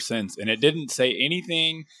profile ever since. And it didn't say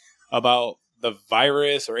anything about the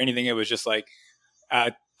virus or anything. It was just like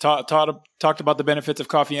talked about the benefits of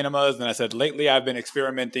coffee enemas, and I said, lately I've been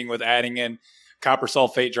experimenting with adding in copper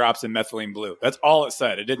sulfate drops and methylene blue. That's all it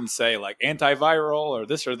said. It didn't say like antiviral or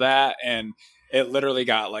this or that, and it literally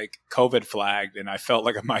got like COVID flagged, and I felt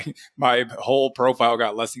like my whole profile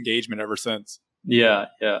got less engagement ever since. Yeah,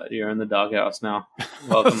 you're in the doghouse now.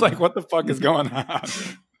 Welcome. I was like, what the fuck is going on?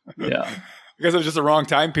 Yeah. Because it was just a wrong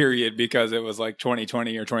time period, because it was like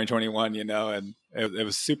 2020 or 2021, and it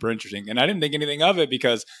was super interesting. And I didn't think anything of it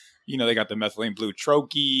because, they got the methylene blue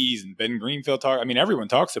trochees and Ben Greenfield everyone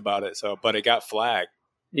talks about it. So, but it got flagged.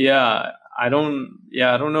 Yeah, I don't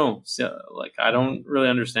know. So, like, I don't really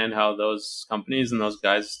understand how those companies and those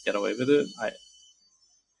guys get away with it.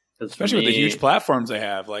 Especially with the huge platforms they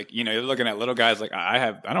have. Like, you're looking at little guys like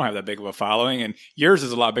I don't have that big of a following, and yours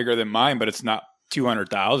is a lot bigger than mine, but it's not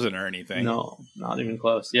 200,000 or anything. No, not even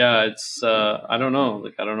close. Yeah, it's I don't know.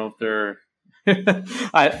 Like, I don't know if they're I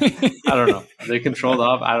don't know. Are they controlled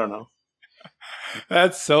off? I don't know.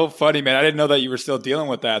 That's so funny, man. I didn't know that you were still dealing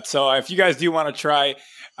with that. So if you guys do want to try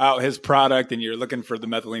out his product and you're looking for the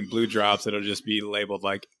methylene blue drops, it'll just be labeled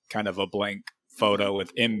like kind of a blank photo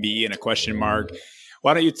with MB and a question mark.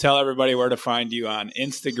 Why don't you tell everybody where to find you on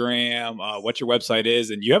Instagram, what your website is,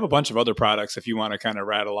 and you have a bunch of other products. If you want to kind of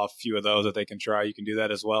rattle off a few of those that they can try, you can do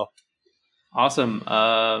that as well. Awesome.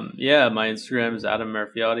 Yeah, my Instagram is Adam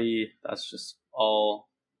Marafioti. That's just all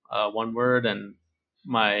one word. And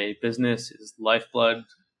my business is lifeblood.co.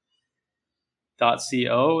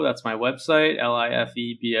 That's my website,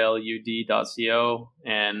 lifeblud.co.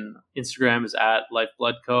 And Instagram is at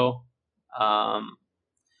lifebloodco.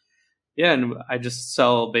 Yeah, and I just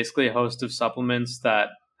sell basically a host of supplements that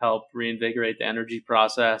help reinvigorate the energy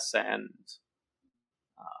process. And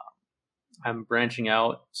I'm branching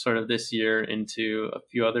out sort of this year into a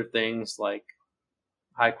few other things like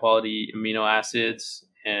high quality amino acids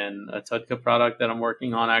and a TUDCA product that I'm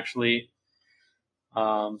working on actually.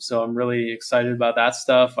 So I'm really excited about that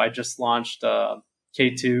stuff. I just launched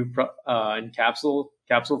K2 in capsule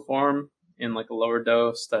form in like a lower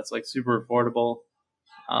dose that's like super affordable.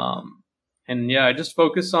 And yeah, I just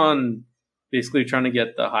focus on basically trying to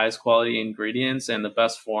get the highest quality ingredients and the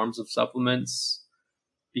best forms of supplements,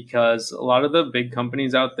 because a lot of the big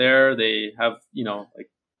companies out there, they have, like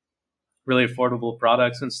really affordable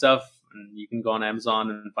products and stuff, and you can go on Amazon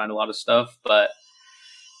and find a lot of stuff, but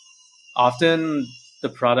often the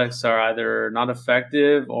products are either not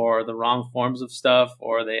effective or the wrong forms of stuff,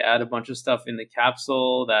 or they add a bunch of stuff in the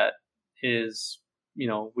capsule that is,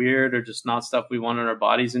 weird or just not stuff we want in our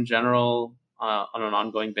bodies in general on an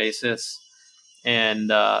ongoing basis.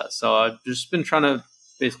 And so I've just been trying to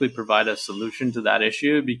basically provide a solution to that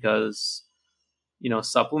issue, because,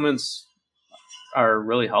 supplements are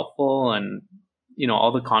really helpful, and,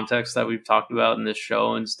 all the context that we've talked about in this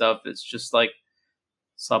show and stuff, it's just like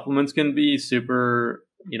supplements can be super,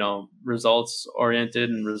 results oriented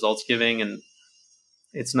and results giving. And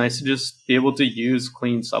it's nice to just be able to use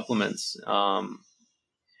clean supplements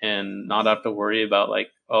and not have to worry about like,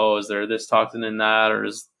 oh, is there this toxin in that? Or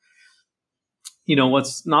is,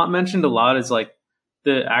 what's not mentioned a lot is like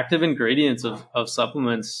the active ingredients of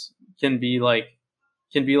supplements can be like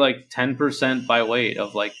 10% by weight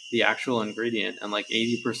of like the actual ingredient, and like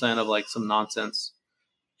 80% of like some nonsense.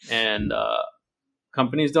 And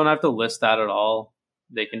companies don't have to list that at all.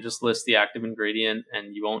 They can just list the active ingredient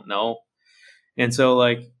and you won't know. And so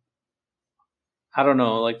like, I don't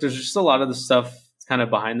know, like there's just a lot of the stuff kind of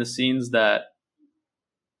behind the scenes that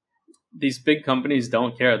these big companies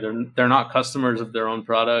don't care. They're not customers of their own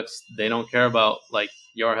products. They don't care about like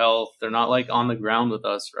your health. They're not like on the ground with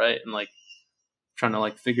us, right? And like trying to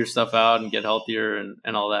like figure stuff out and get healthier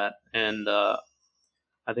and all that. And I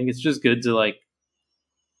think it's just good to like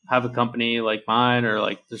have a company like mine, or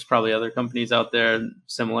like there's probably other companies out there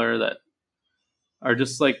similar that are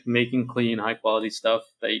just like making clean, high quality stuff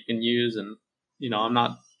that you can use. And, I'm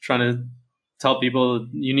not trying to tell people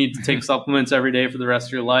you need to take supplements every day for the rest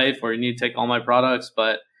of your life, or you need to take all my products,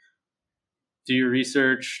 but do your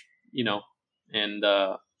research, and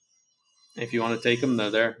if you want to take them,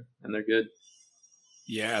 they're there and they're good.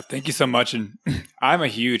 Yeah, thank you so much. And I'm a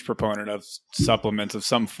huge proponent of supplements of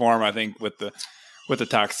some form. I think with the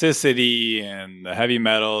toxicity and the heavy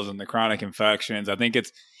metals and the chronic infections, I think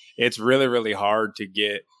it's really, really hard to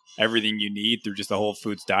get everything you need through just a whole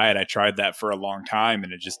foods diet. I tried that for a long time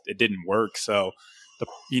and it didn't work. So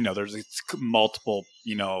there's multiple,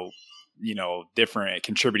 different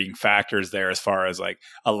contributing factors there, as far as like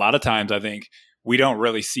a lot of times I think we don't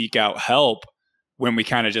really seek out help when we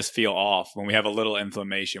kind of just feel off, when we have a little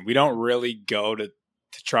inflammation. We don't really go to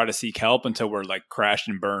try to seek help until we're like crashed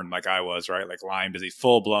and burned, like I was, right? Like Lyme disease,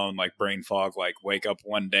 full blown, like brain fog, like wake up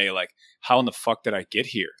one day, like how in the fuck did I get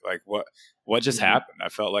here? Like what just happened? I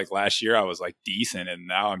felt like last year I was like decent, and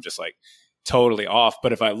now I'm just like totally off.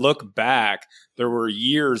 But if I look back, there were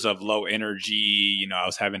years of low energy. I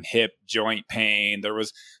was having hip joint pain. There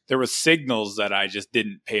was signals that I just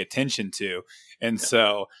didn't pay attention to. And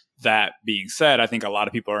so that being said, I think a lot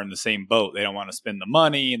of people are in the same boat. They don't want to spend the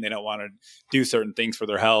money and they don't want to do certain things for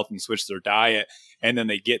their health and switch their diet. And then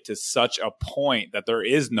they get to such a point that there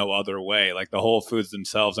is no other way. Like the whole foods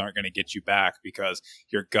themselves aren't going to get you back, because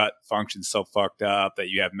your gut function's so fucked up that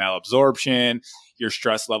you have malabsorption. Your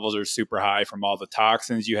stress levels are super high from all the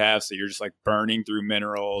toxins you have. So you're just like burning through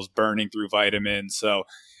minerals, burning through vitamins. So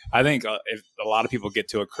I think if a lot of people get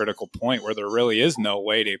to a critical point where there really is no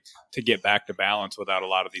way to get back to balance without a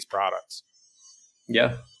lot of these products.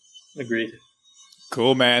 Yeah, agreed.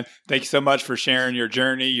 Cool, man. Thank you so much for sharing your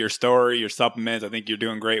journey, your story, your supplements. I think you're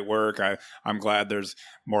doing great work. I'm glad there's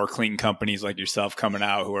more clean companies like yourself coming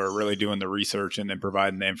out who are really doing the research and then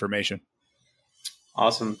providing the information.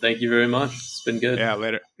 Awesome. Thank you very much. It's been good. Yeah,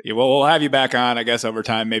 later. Yeah, well, we'll have you back on, I guess, over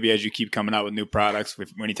time. Maybe as you keep coming out with new products,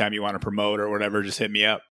 anytime you want to promote or whatever, just hit me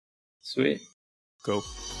up. Sweet. Cool.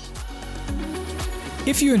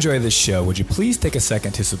 If you enjoy this show, would you please take a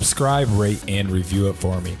second to subscribe, rate, and review it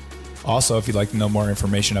for me? Also, if you'd like to know more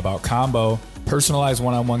information about Combo, personalized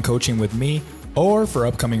one-on-one coaching with me, or for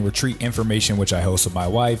upcoming retreat information, which I host with my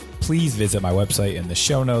wife, please visit my website in the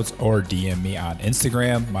show notes or DM me on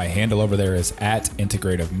Instagram. My handle over there is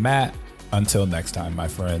 @IntegrativeMatt. Until next time, my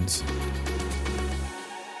friends.